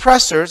 the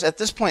oppressors, at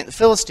this point the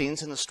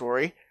Philistines in the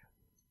story,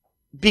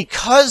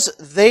 because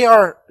they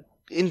are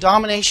in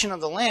domination of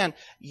the land,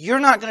 you're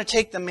not going to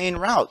take the main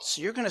routes.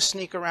 You're going to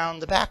sneak around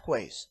the back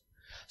ways.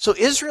 So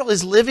Israel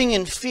is living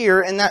in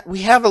fear, and that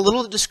we have a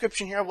little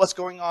description here of what's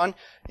going on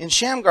in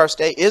Shamgar's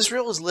day.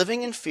 Israel is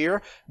living in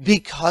fear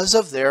because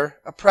of their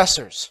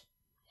oppressors.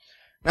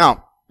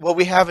 Now, what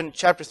we have in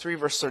chapter 3,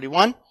 verse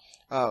 31,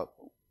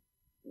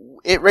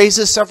 it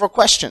raises several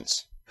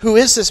questions. Who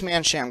is this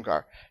man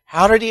Shamgar?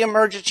 How did he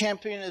emerge a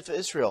champion of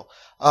Israel?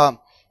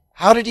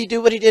 How did he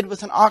do what he did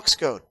with an ox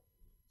goad?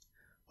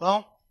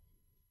 Well,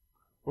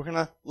 we're going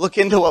to look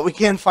into what we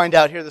can find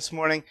out here this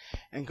morning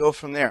and go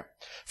from there.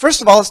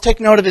 First of all, let's take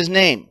note of his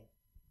name.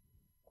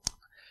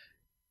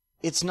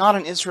 It's not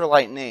an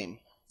Israelite name.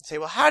 You say,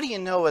 well, how do you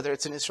know whether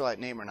it's an Israelite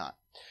name or not?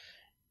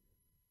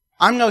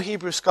 I'm no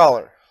Hebrew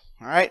scholar,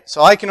 all right?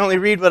 So I can only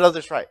read what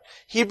others write.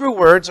 Hebrew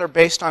words are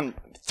based on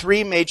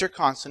 3 major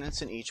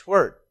consonants in each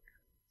word.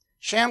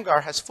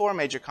 Shamgar has 4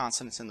 major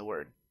consonants in the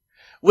word,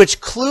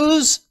 which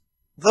clues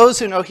those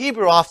who know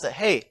Hebrew off that,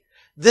 hey,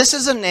 this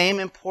is a name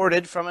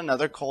imported from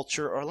another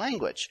culture or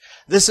language.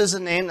 This is a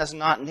name that's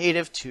not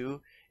native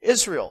to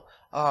Israel,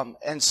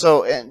 and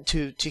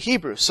to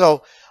Hebrew.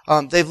 So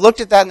they've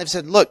looked at that and they've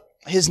said, look,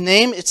 his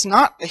name, it's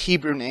not a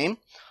Hebrew name.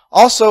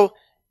 Also,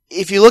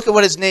 if you look at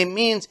what his name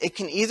means, it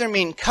can either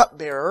mean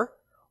cupbearer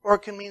or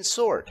it can mean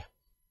sword.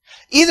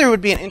 Either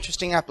would be an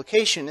interesting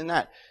application in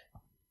that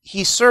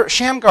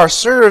Shamgar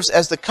serves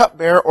as the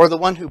cupbearer or the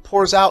one who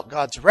pours out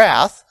God's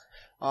wrath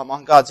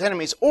on God's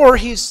enemies, or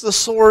he's the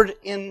sword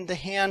in the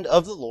hand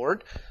of the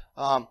Lord.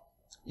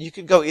 You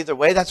could go either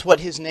way. That's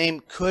what his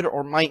name could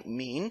or might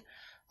mean.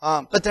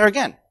 But there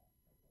again,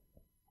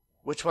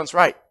 which one's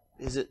right?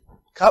 Is it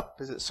cup?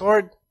 Is it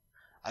sword?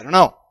 I don't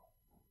know.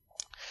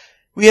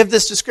 We have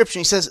this description.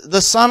 He says,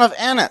 the son of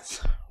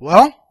Anath.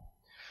 Well,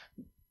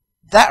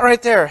 that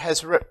right there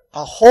has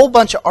a whole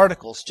bunch of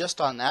articles just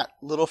on that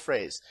little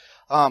phrase.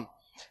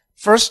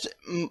 First,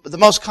 the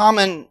most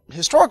common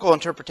historical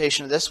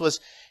interpretation of this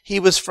was he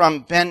was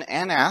from Ben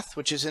Anath,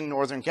 which is in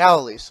northern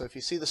Galilee. So if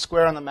you see the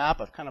square on the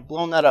map, I've kind of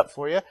blown that up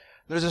for you.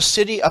 There's a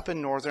city up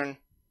in northern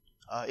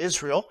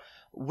Israel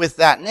with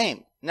that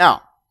name.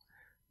 Now,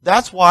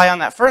 that's why on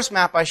that first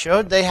map I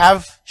showed, they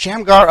have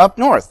Shamgar up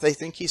north. They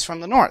think he's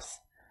from the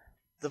north.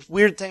 The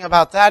weird thing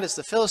about that is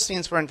the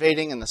Philistines were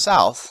invading in the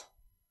south.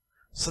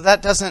 So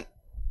that doesn't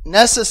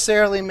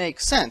necessarily make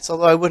sense,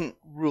 although I wouldn't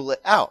rule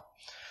it out.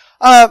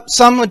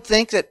 Some would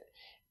think that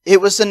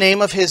it was the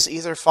name of his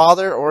either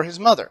father or his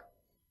mother.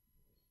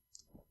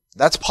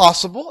 That's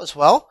possible as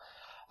well.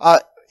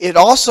 It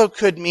also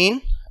could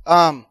mean,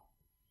 son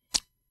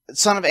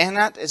of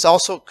Anat is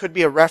also could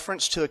be a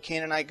reference to a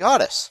Canaanite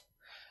goddess.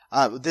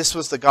 This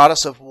was the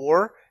goddess of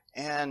war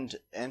and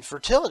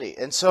fertility.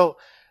 And so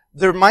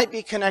there might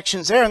be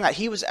connections there in that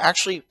he was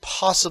actually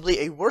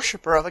possibly a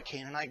worshiper of a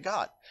Canaanite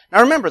god.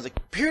 Now remember, the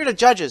period of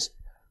Judges,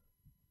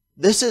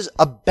 this is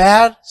a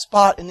bad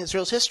spot in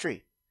Israel's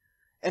history.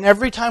 And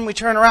every time we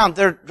turn around,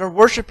 they're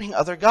worshiping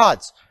other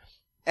gods.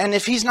 And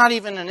if he's not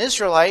even an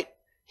Israelite,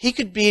 he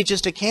could be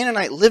just a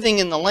Canaanite living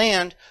in the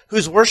land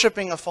who's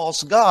worshiping a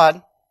false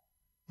god,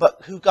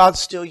 but who God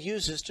still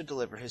uses to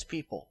deliver his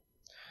people.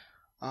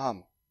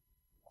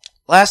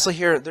 Lastly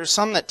here, there's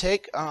some that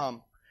take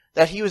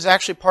that he was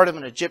actually part of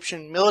an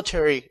Egyptian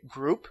military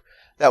group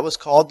that was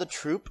called the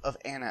Troop of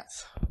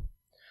Anath.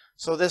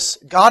 So this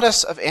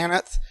goddess of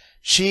Anath,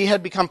 she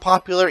had become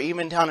popular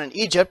even down in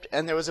Egypt,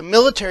 and there was a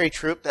military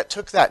troop that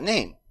took that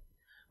name.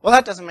 Well,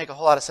 that doesn't make a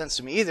whole lot of sense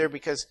to me either,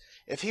 because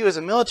if he was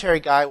a military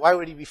guy, why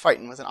would he be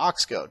fighting with an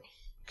ox goad?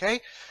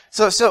 Okay?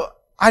 So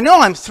I know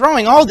I'm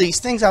throwing all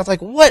these things out,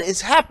 like, what is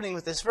happening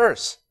with this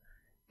verse?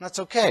 And that's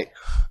okay.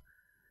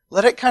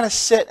 Let it kind of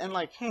sit and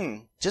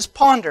just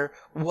ponder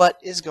what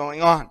is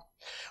going on.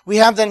 We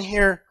have then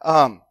here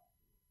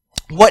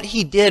what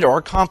he did or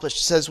accomplished.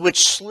 It says,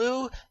 which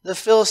slew the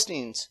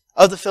Philistines,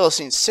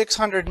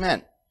 600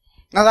 men.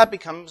 Now that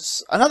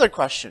becomes another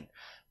question.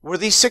 Were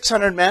these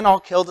 600 men all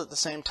killed at the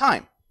same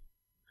time?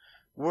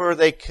 Were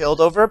they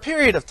killed over a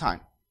period of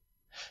time?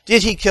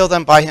 Did he kill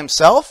them by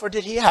himself, or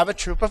did he have a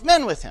troop of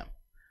men with him?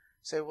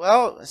 You say,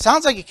 well, it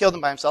sounds like he killed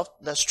them by himself.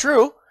 That's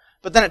true.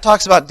 But then it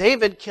talks about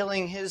David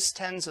killing his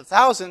tens of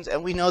thousands,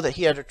 and we know that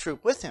he had a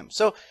troop with him.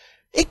 So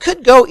it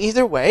could go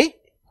either way.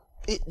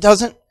 It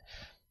doesn't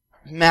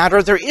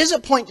matter. There is a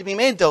point to be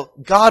made, though.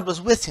 God was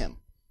with him.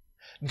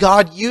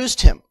 God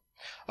used him.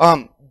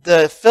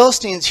 The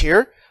Philistines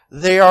here,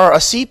 they are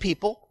a sea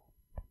people.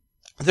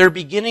 They're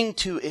beginning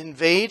to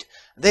invade.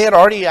 They had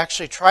already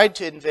actually tried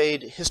to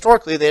invade,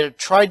 historically, they had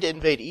tried to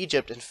invade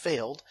Egypt and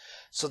failed.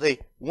 So they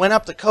went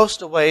up the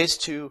coastal ways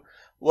to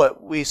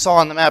what we saw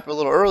on the map a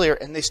little earlier,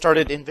 and they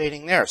started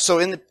invading there. So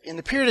in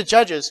the period of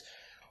Judges,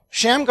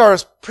 Shamgar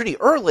is pretty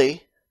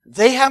early.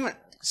 They haven't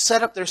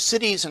set up their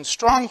cities and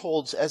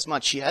strongholds as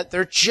much yet.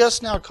 They're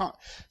just now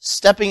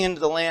stepping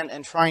into the land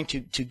and trying to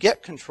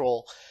get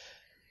control.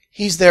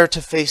 He's there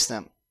to face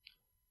them.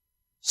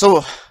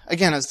 So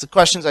again, as the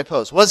questions I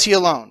pose, was he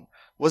alone?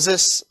 Was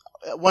this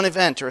one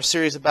event or a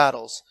series of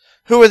battles?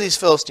 Who are these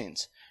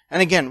Philistines?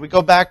 And again, we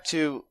go back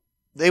to,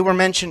 they were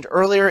mentioned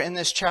earlier in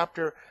this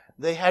chapter.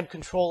 They had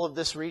control of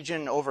this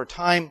region over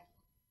time.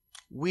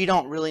 We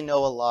don't really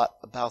know a lot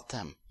about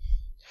them.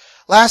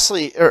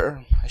 Lastly,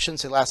 or I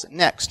shouldn't say lastly,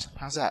 next.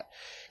 How's that?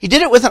 He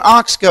did it with an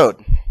ox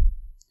goad.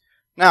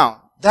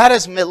 Now, that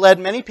has led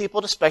many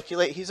people to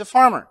speculate he's a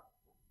farmer.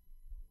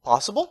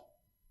 Possible?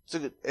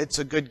 It's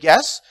a good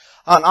guess.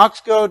 An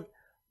ox goad,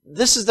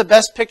 this is the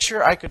best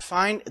picture I could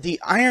find.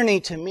 The irony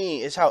to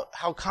me is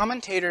how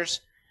commentators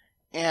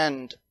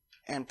and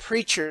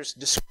preachers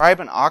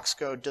describe an ox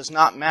goad does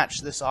not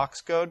match this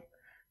ox goad.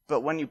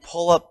 But when you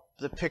pull up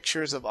the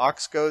pictures of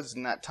ox goads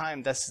in that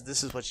time, this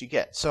is what you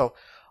get. So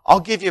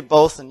I'll give you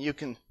both and you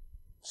can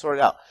sort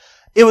it out.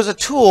 It was a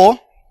tool.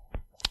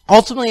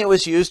 Ultimately, it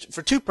was used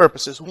for two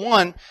purposes.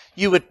 One,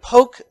 you would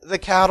poke the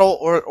cattle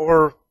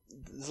or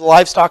the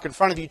livestock in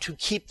front of you to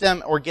keep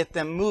them or get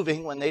them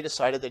moving when they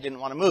decided they didn't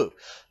want to move.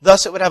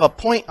 Thus, it would have a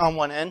point on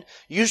one end,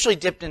 usually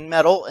dipped in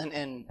metal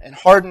and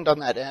hardened on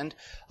that end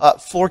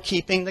for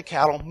keeping the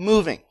cattle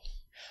moving.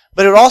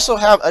 But it would also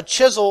have a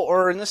chisel,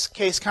 or in this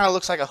case, kind of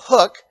looks like a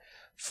hook,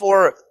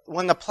 for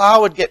when the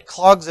plow would get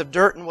clogs of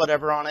dirt and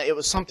whatever on it, it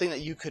was something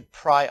that you could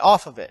pry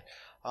off of it.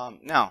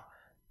 Now,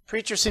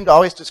 preachers seem to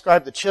always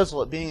describe the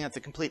chisel as being at the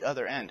complete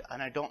other end,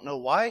 and I don't know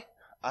why.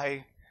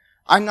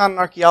 I'm not an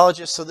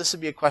archaeologist, so this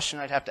would be a question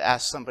I'd have to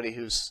ask somebody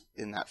who's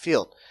in that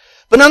field.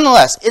 But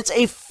nonetheless, it's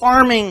a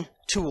farming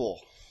tool.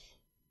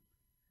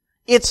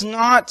 It's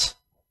not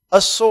a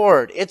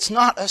sword. It's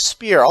not a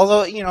spear,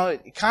 although,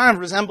 it kind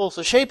of resembles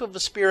the shape of a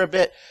spear a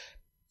bit.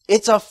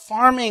 It's a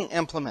farming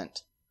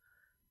implement.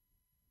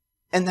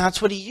 And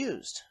that's what he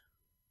used.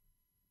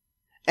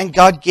 And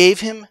God gave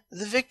him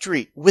the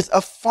victory with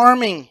a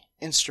farming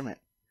instrument.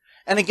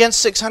 And against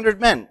 600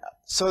 men.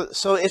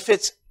 So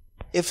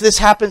if this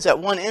happens at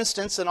one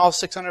instance, and all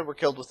 600 were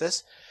killed with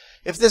this,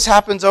 if this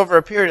happens over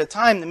a period of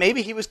time, then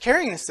maybe he was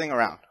carrying this thing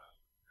around.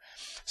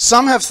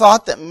 Some have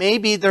thought that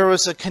maybe there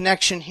was a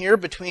connection here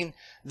between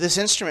this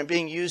instrument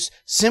being used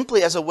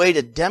simply as a way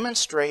to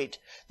demonstrate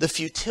the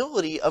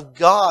futility of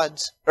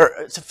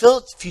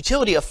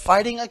futility of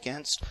fighting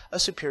against a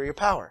superior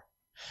power.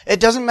 It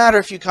doesn't matter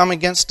if you come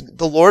against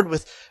the Lord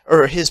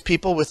or his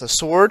people with a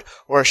sword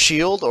or a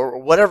shield or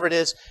whatever it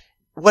is.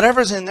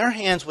 Whatever's in their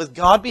hands with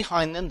God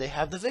behind them, they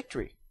have the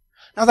victory.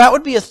 Now that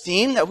would be a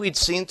theme that we'd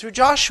seen through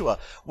Joshua,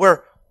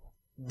 where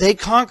they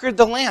conquered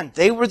the land.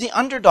 They were the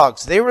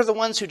underdogs. They were the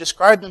ones who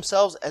described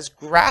themselves as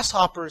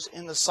grasshoppers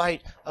in the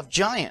sight of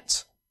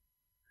giants.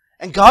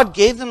 And God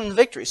gave them the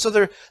victory. So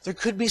there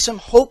could be some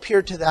hope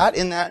here to that,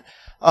 in that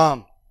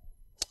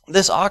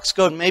this ox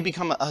goad may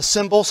become a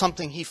symbol,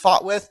 something he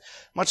fought with,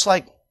 much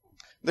like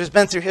there's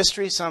been through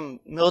history some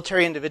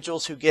military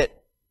individuals who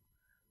get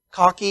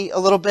cocky a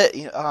little bit.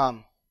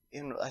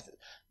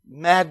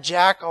 Mad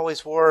Jack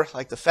always wore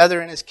like the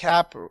feather in his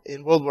cap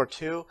in World War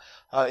II.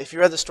 If you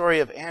read the story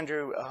of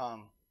Andrew,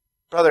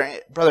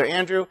 brother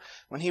Andrew,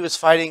 when he was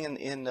fighting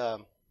in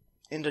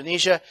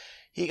Indonesia,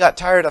 he got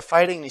tired of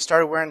fighting and he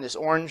started wearing this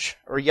orange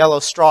or yellow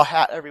straw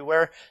hat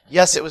everywhere.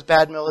 Yes, it was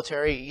bad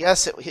military.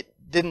 Yes, it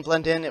didn't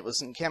blend in. It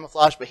was in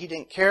camouflage, but he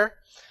didn't care.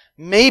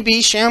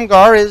 Maybe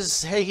Shamgar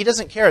he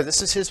doesn't care.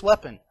 This is his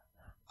weapon.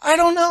 I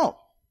don't know.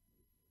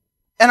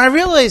 And I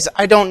realize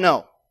I don't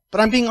know. But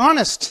I'm being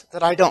honest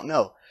that I don't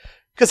know.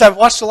 Because I've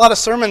watched a lot of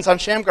sermons on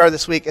Shamgar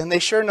this week, and they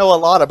sure know a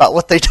lot about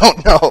what they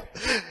don't know.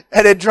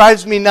 And it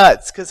drives me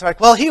nuts. Because they're like,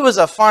 well, he was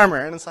a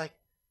farmer. And it's like,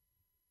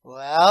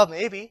 well,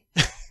 maybe.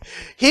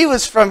 He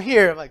was from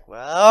here. I'm like,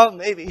 well,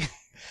 maybe.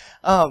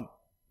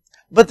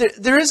 But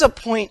there is a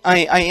point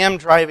I am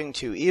driving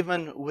to,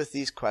 even with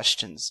these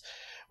questions.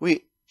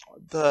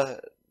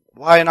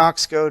 Why an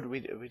ox goad,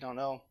 we don't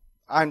know.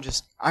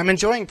 I'm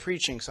enjoying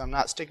preaching, so I'm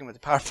not sticking with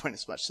the PowerPoint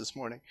as much this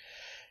morning.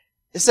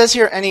 It says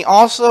here, and he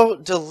also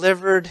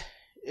delivered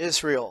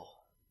Israel.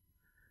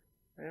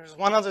 There's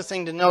one other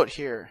thing to note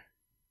here.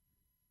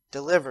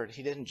 Delivered,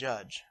 he didn't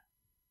judge.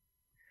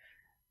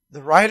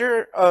 The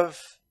writer of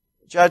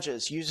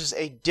Judges uses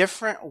a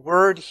different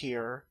word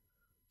here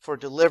for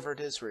delivered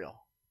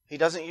Israel. He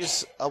doesn't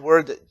use a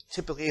word that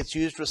typically it's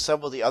used with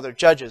several of the other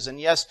judges. And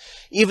yes,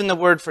 even the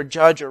word for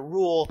judge or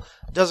rule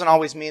doesn't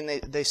always mean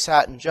they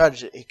sat and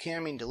judged. It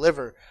can mean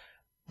deliver.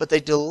 But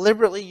they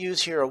deliberately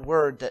use here a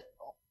word that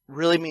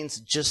really means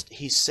just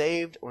he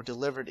saved or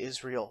delivered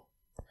Israel.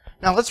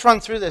 Now let's run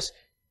through this.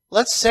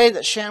 Let's say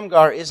that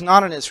Shamgar is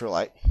not an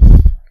Israelite.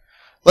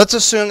 Let's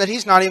assume that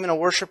he's not even a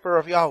worshiper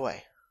of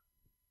Yahweh.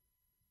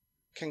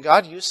 Can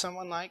God use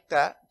someone like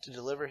that to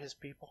deliver his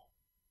people?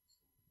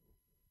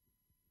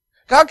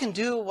 God can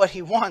do what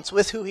he wants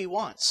with who he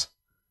wants.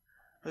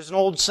 There's an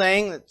old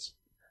saying that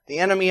the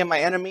enemy of my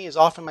enemy is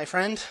often my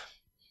friend.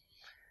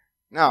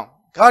 Now,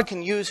 God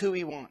can use who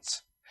he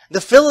wants.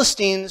 The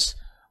Philistines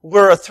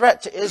were a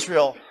threat to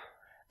Israel,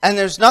 and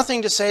there's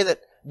nothing to say that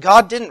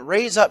God didn't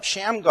raise up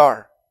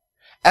Shamgar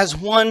as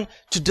one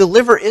to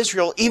deliver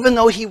Israel, even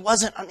though he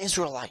wasn't an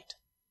Israelite.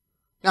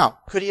 Now,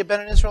 could he have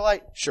been an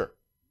Israelite? Sure.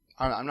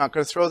 I'm not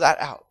going to throw that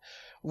out.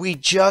 We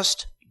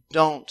just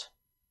don't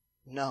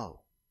know.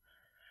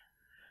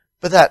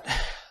 But that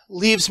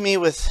leaves me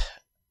with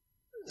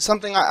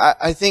something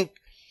I think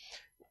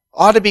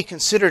ought to be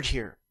considered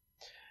here.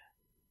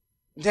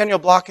 Daniel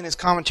Block in his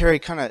commentary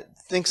kind of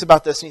thinks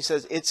about this, and he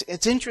says,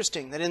 it's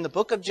interesting that in the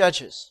book of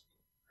Judges,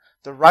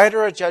 the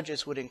writer of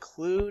Judges would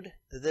include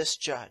this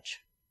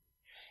judge,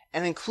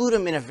 and include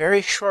him in a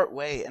very short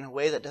way, in a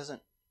way that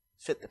doesn't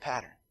fit the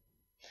pattern.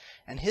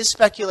 And his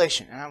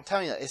speculation, and I'm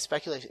telling you that his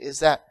speculation, is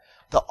that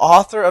the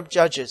author of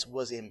Judges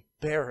was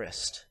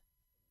embarrassed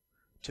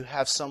to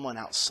have someone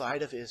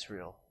outside of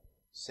Israel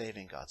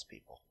saving God's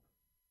people.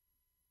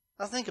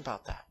 Now think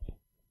about that.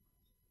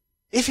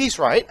 If he's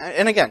right,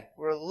 and again,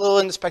 we're a little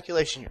into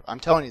speculation here, I'm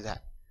telling you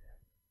that.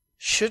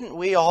 Shouldn't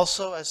we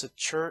also, as a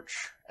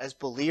church, as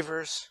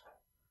believers,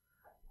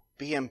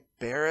 be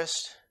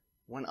embarrassed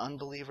when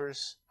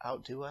unbelievers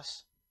outdo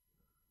us?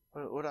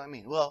 What do I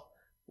mean? Well,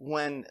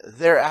 when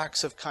their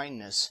acts of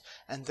kindness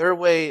and their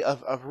way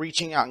of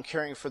reaching out and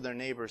caring for their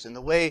neighbors and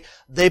the way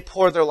they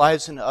pour their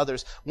lives into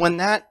others, when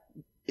that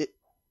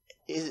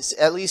is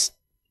at least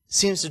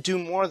seems to do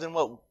more than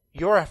what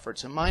your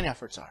efforts and mine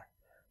efforts are,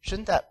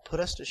 shouldn't that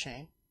put us to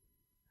shame?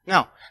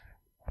 Now,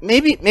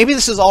 maybe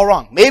this is all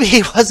wrong. Maybe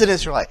he was an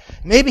Israelite.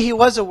 Maybe he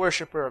was a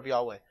worshiper of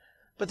Yahweh.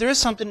 But there is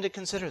something to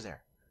consider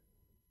there.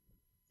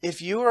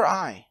 If you or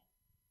I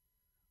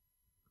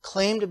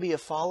claim to be a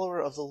follower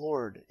of the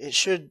Lord,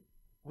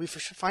 we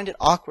should find it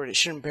awkward. It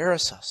should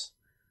embarrass us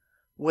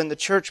when the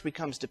church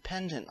becomes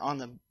dependent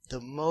on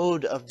the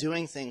mode of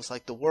doing things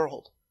like the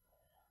world.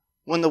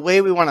 When the way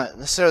we want to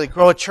necessarily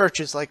grow a church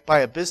is like by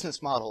a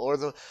business model, or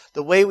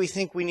the way we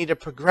think we need to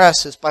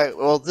progress is by,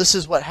 well, this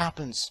is what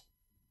happens.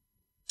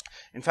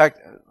 In fact,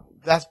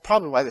 that's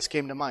probably why this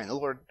came to mind.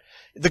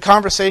 The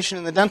conversation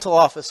in the dental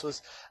office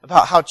was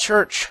about how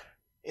church,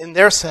 in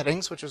their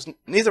settings, which was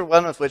neither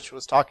one of which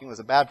was talking was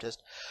a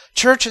Baptist,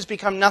 church has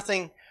become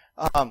nothing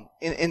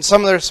in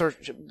some of their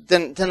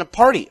than a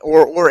party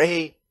or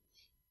a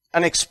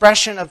an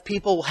expression of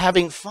people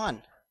having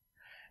fun.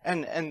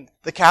 And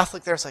the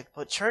Catholic there's like,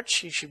 but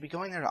church, you should be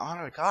going there to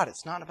honor God.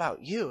 It's not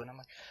about you. And I'm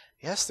like,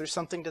 yes, there's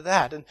something to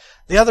that. And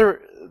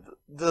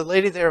the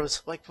lady there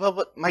was like, well,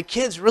 but my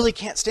kids really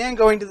can't stand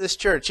going to this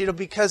church,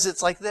 because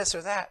it's like this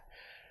or that.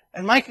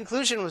 And my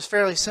conclusion was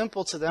fairly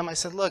simple to them. I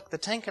said, look, the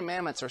 10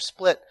 Commandments are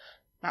split,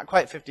 not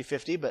quite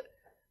 50-50, but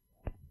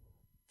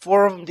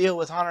 4 of them deal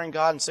with honoring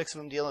God and 6 of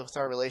them deal with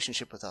our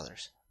relationship with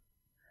others.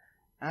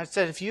 And I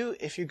said, if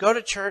you go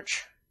to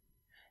church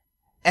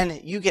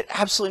and you get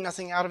absolutely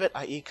nothing out of it,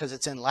 i.e. because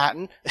it's in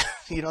Latin,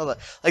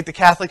 like the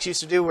Catholics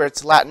used to do where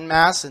it's Latin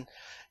Mass, and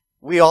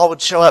we all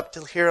would show up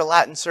to hear a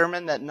Latin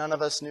sermon that none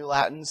of us knew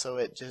Latin, so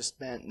it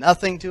just meant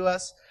nothing to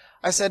us.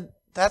 I said,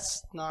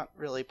 that's not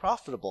really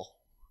profitable.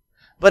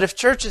 But if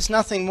church is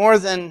nothing more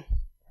than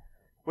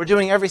we're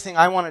doing everything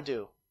I want to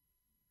do,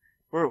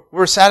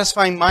 we're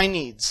satisfying my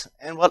needs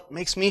and what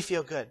makes me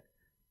feel good,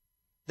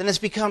 then it's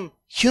become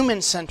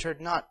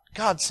human-centered, not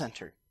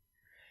God-centered.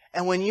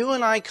 And when you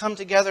and I come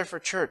together for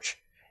church,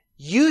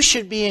 you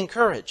should be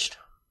encouraged.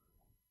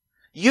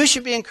 You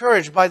should be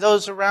encouraged by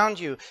those around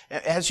you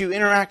as you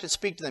interact and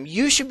speak to them.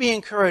 You should be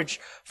encouraged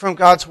from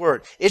God's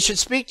Word. It should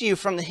speak to you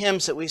from the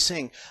hymns that we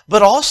sing.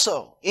 But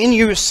also, in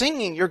your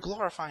singing, you're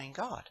glorifying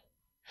God.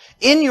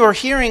 In your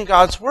hearing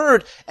God's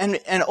Word and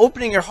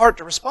opening your heart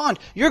to respond,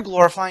 you're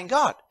glorifying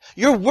God.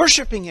 You're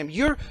worshiping Him.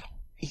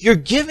 You're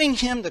giving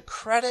Him the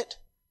credit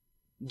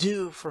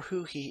due for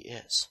who He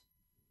is.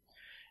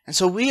 And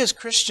so we as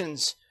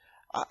Christians,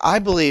 I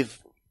believe,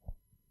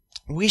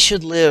 we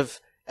should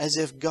live as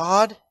if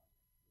God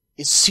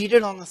is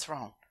seated on the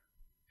throne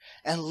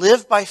and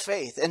live by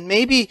faith. And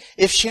maybe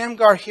if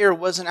Shamgar here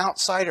was an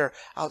outsider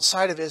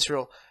outside of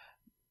Israel,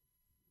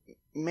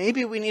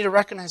 maybe we need to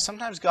recognize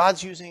sometimes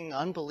God's using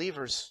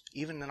unbelievers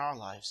even in our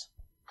lives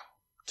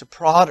to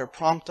prod or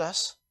prompt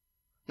us.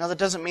 Now that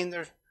doesn't mean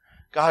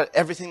God,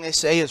 everything they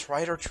say is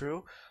right or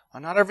true.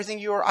 Not everything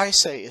you or I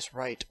say is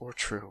right or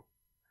true.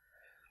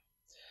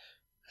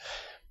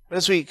 But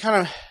as we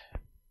kind of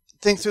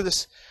think through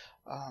this,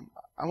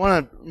 I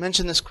want to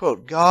mention this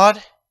quote.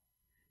 God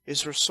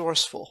is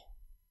resourceful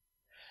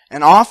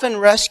and often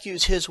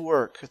rescues His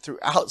work through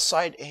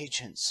outside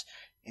agents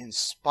in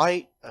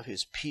spite of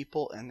His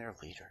people and their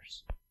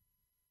leaders.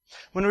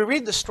 When we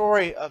read the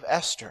story of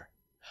Esther,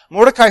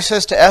 Mordecai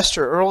says to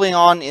Esther early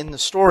on in the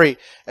story,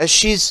 as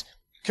she's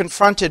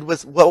confronted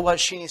with what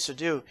she needs to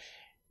do,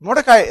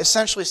 Mordecai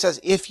essentially says,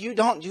 if you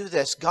don't do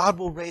this, God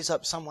will raise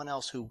up someone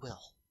else who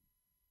will.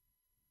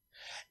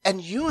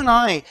 And you and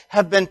I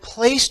have been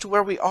placed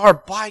where we are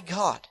by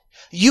God.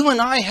 You and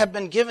I have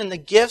been given the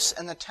gifts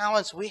and the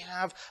talents we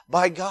have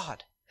by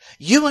God.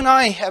 You and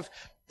I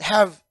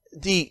have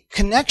the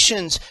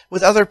connections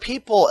with other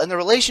people and the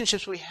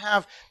relationships we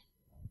have.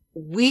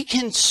 We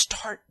can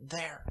start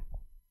there.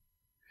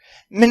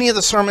 Many of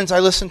the sermons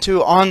I listened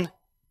to on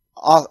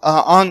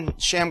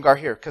Shamgar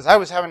here, because I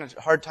was having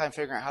a hard time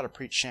figuring out how to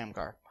preach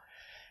Shamgar.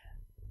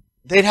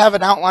 They'd have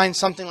an outline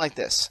something like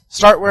this.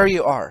 Start where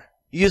you are.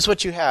 Use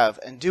what you have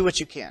and do what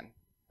you can.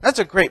 That's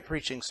a great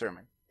preaching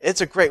sermon.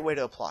 It's a great way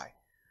to apply.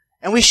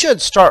 And we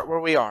should start where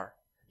we are.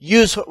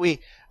 Use what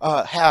we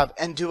have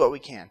and do what we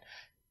can.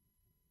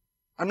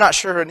 I'm not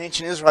sure an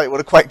ancient Israelite would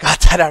have quite got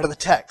that out of the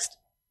text.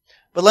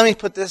 But let me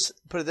put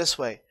it this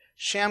way.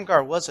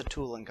 Shamgar was a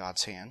tool in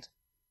God's hand.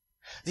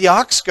 The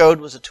ox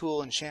goad was a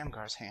tool in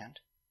Shamgar's hand.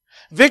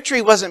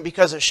 Victory wasn't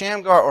because of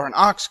Shamgar or an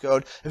ox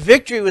goad.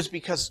 Victory was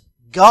because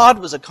God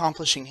was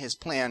accomplishing His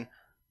plan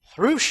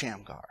through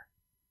Shamgar.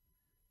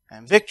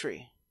 And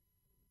victory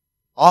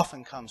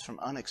often comes from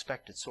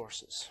unexpected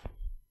sources.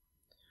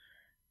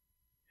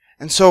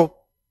 And so,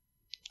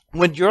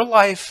 when your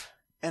life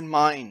and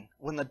mine,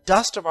 when the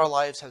dust of our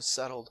lives has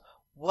settled,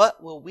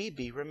 what will we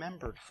be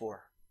remembered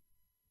for?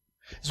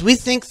 As we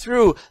think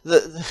through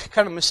the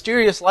kind of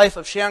mysterious life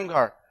of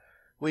Shamgar,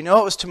 we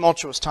know it was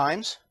tumultuous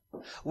times.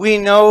 We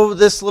know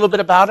this little bit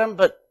about him,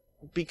 but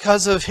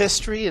because of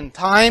history and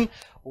time,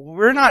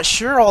 we're not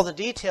sure all the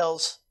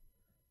details.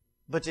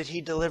 But did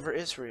he deliver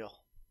Israel?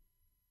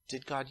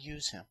 Did God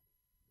use him?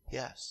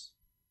 Yes.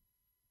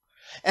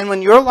 And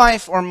when your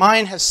life or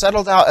mine has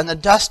settled out and the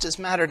dust is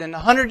mattered, and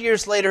 100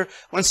 years later,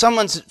 when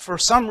someone's, for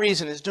some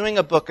reason, is doing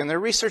a book and they're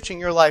researching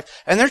your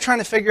life and they're trying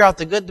to figure out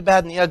the good, the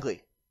bad, and the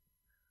ugly,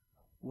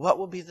 what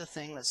will be the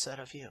thing that's said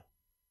of you?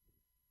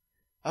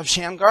 Of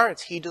Shamgar,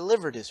 it's he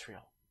delivered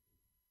Israel.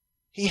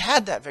 He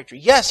had that victory.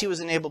 Yes, he was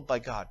enabled by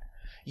God.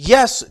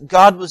 Yes,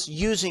 God was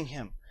using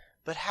him.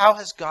 But how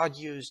has God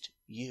used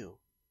you?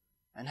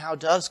 And how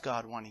does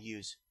God want to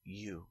use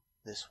you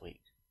this week?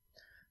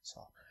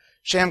 So,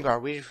 Shamgar,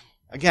 we,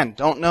 again,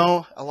 don't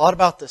know a lot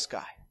about this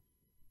guy.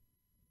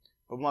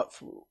 But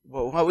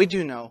what we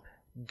do know,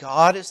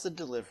 God is the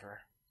deliverer,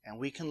 and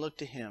we can look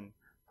to Him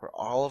for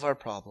all of our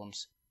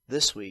problems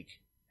this week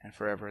and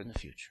forever in the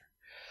future.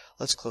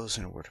 Let's close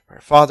in a word of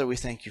prayer. Father, we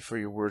thank You for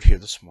Your word here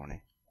this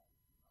morning.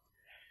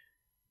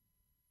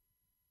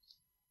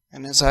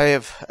 And as I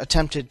have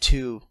attempted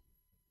to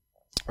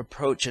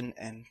approach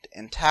and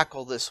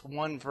tackle this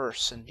one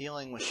verse in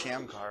dealing with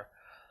Shamgar,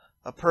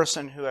 a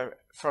person who,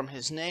 from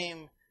his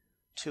name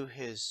to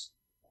his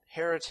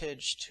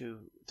heritage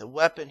to the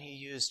weapon he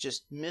used,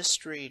 just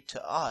mystery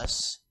to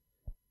us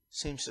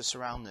seems to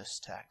surround this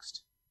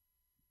text.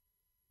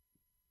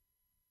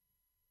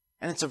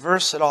 And it's a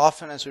verse that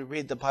often as we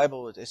read the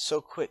Bible, it's so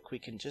quick we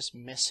can just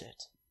miss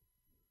it.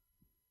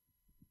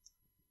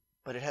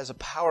 But it has a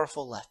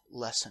powerful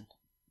lesson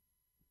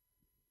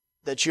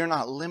that you're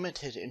not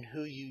limited in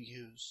who you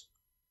use.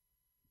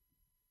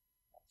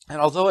 And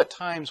although at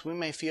times we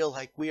may feel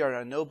like we are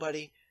a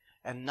nobody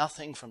and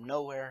nothing from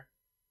nowhere,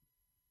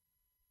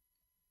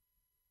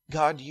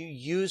 God, you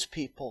use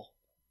people.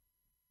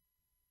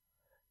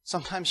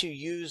 Sometimes you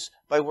use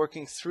by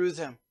working through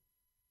them.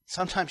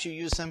 Sometimes you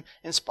use them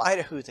in spite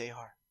of who they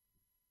are.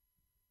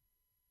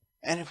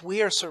 And if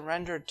we are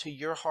surrendered to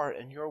your heart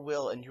and your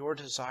will and your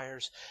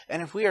desires,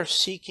 and if we are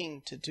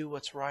seeking to do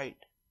what's right,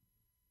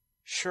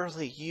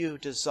 surely you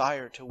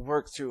desire to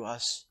work through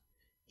us,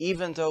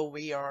 even though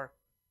we are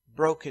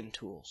broken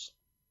tools,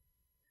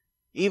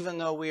 even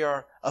though we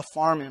are a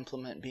farm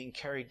implement being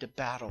carried to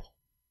battle.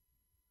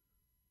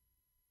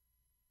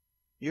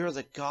 You're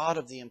the God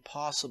of the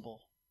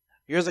impossible.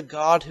 You're the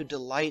God who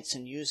delights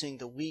in using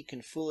the weak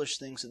and foolish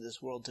things of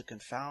this world to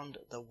confound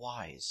the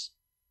wise.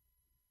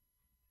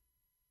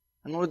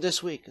 And Lord,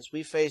 this week, as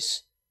we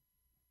face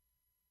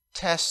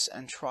tests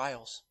and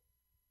trials,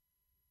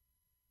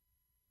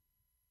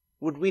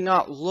 would we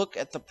not look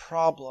at the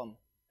problem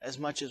as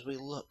much as we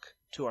look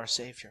to our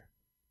Savior?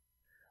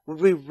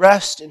 Would we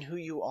rest in who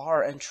you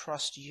are and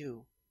trust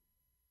you?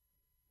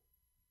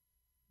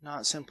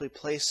 Not simply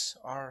place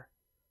our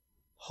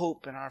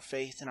hope and our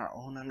faith in our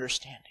own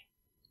understanding.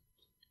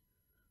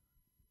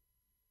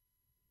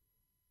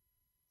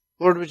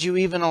 Lord, would you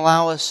even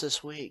allow us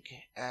this week,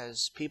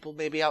 as people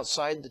maybe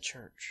outside the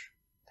church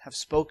have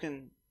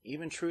spoken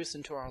even truth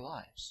into our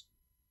lives,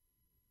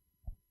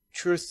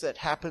 truth that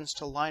happens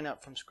to line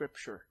up from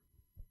Scripture.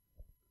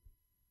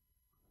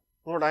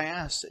 Lord, I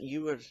ask that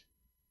you would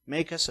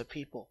make us a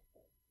people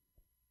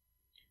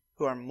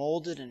who are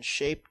molded and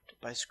shaped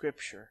by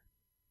Scripture,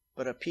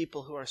 but a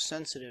people who are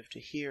sensitive to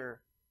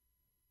hear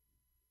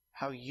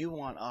how you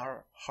want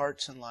our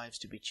hearts and lives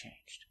to be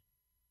changed.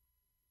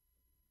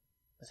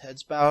 With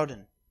heads bowed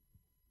and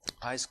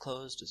eyes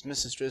closed, as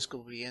Mrs.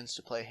 Driscoll begins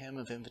to play a hymn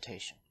of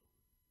invitation.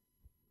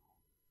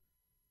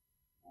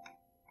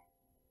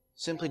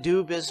 Simply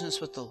do business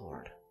with the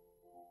Lord.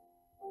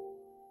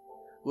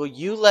 Will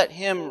you let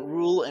Him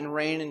rule and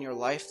reign in your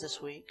life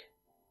this week?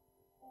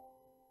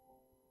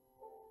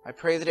 I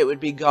pray that it would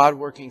be God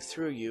working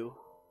through you,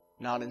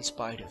 not in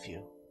spite of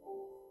you.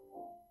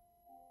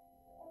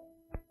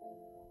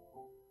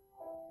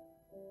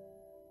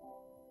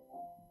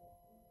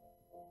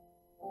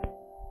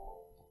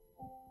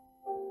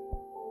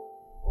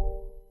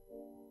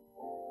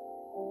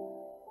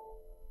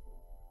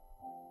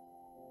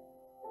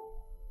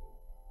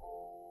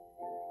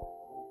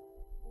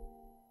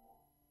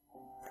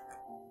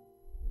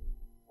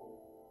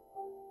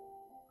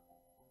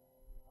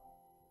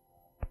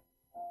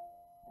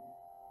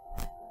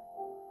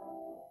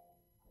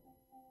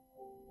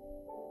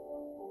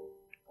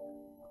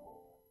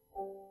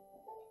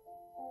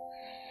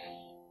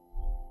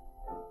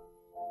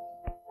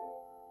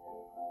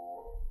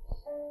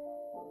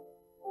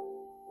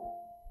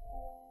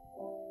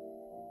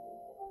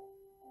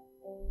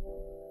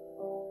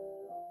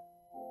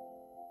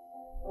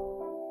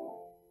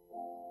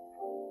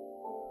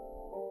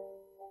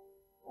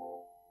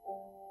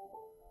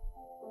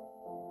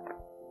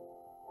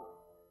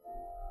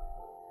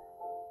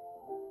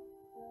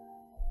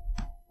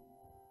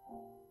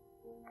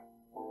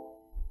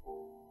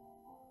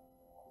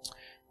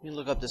 You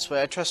look up this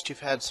way. I trust you've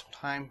had some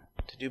time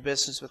to do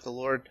business with the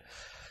Lord.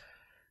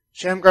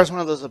 Shamgar's one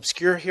of those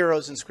obscure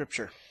heroes in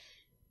Scripture.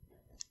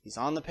 He's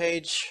on the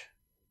page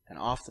and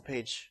off the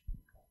page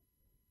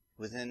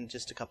within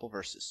just a couple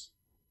verses.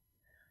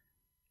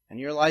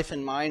 And your life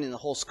and mine and the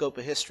whole scope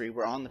of history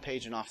were on the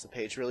page and off the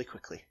page really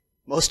quickly.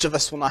 Most of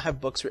us will not have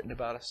books written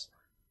about us.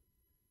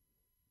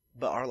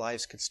 But our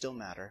lives can still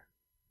matter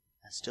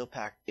and still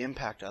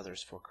impact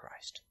others for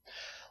Christ.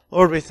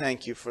 Lord, we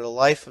thank you for the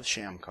life of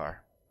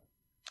Shamgar.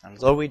 And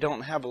though we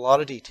don't have a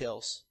lot of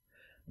details,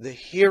 the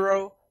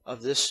hero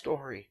of this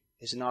story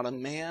is not a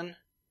man,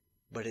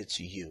 but it's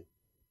you.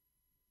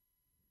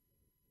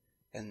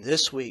 And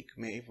this week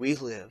may we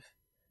live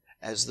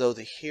as though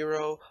the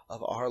hero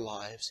of our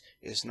lives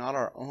is not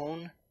our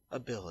own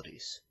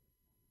abilities,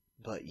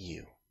 but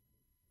you.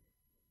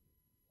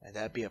 And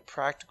that be a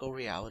practical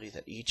reality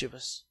that each of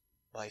us,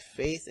 by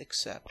faith,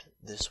 accept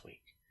this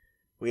week.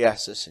 We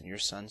ask this in your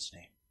Son's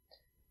name.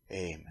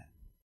 Amen.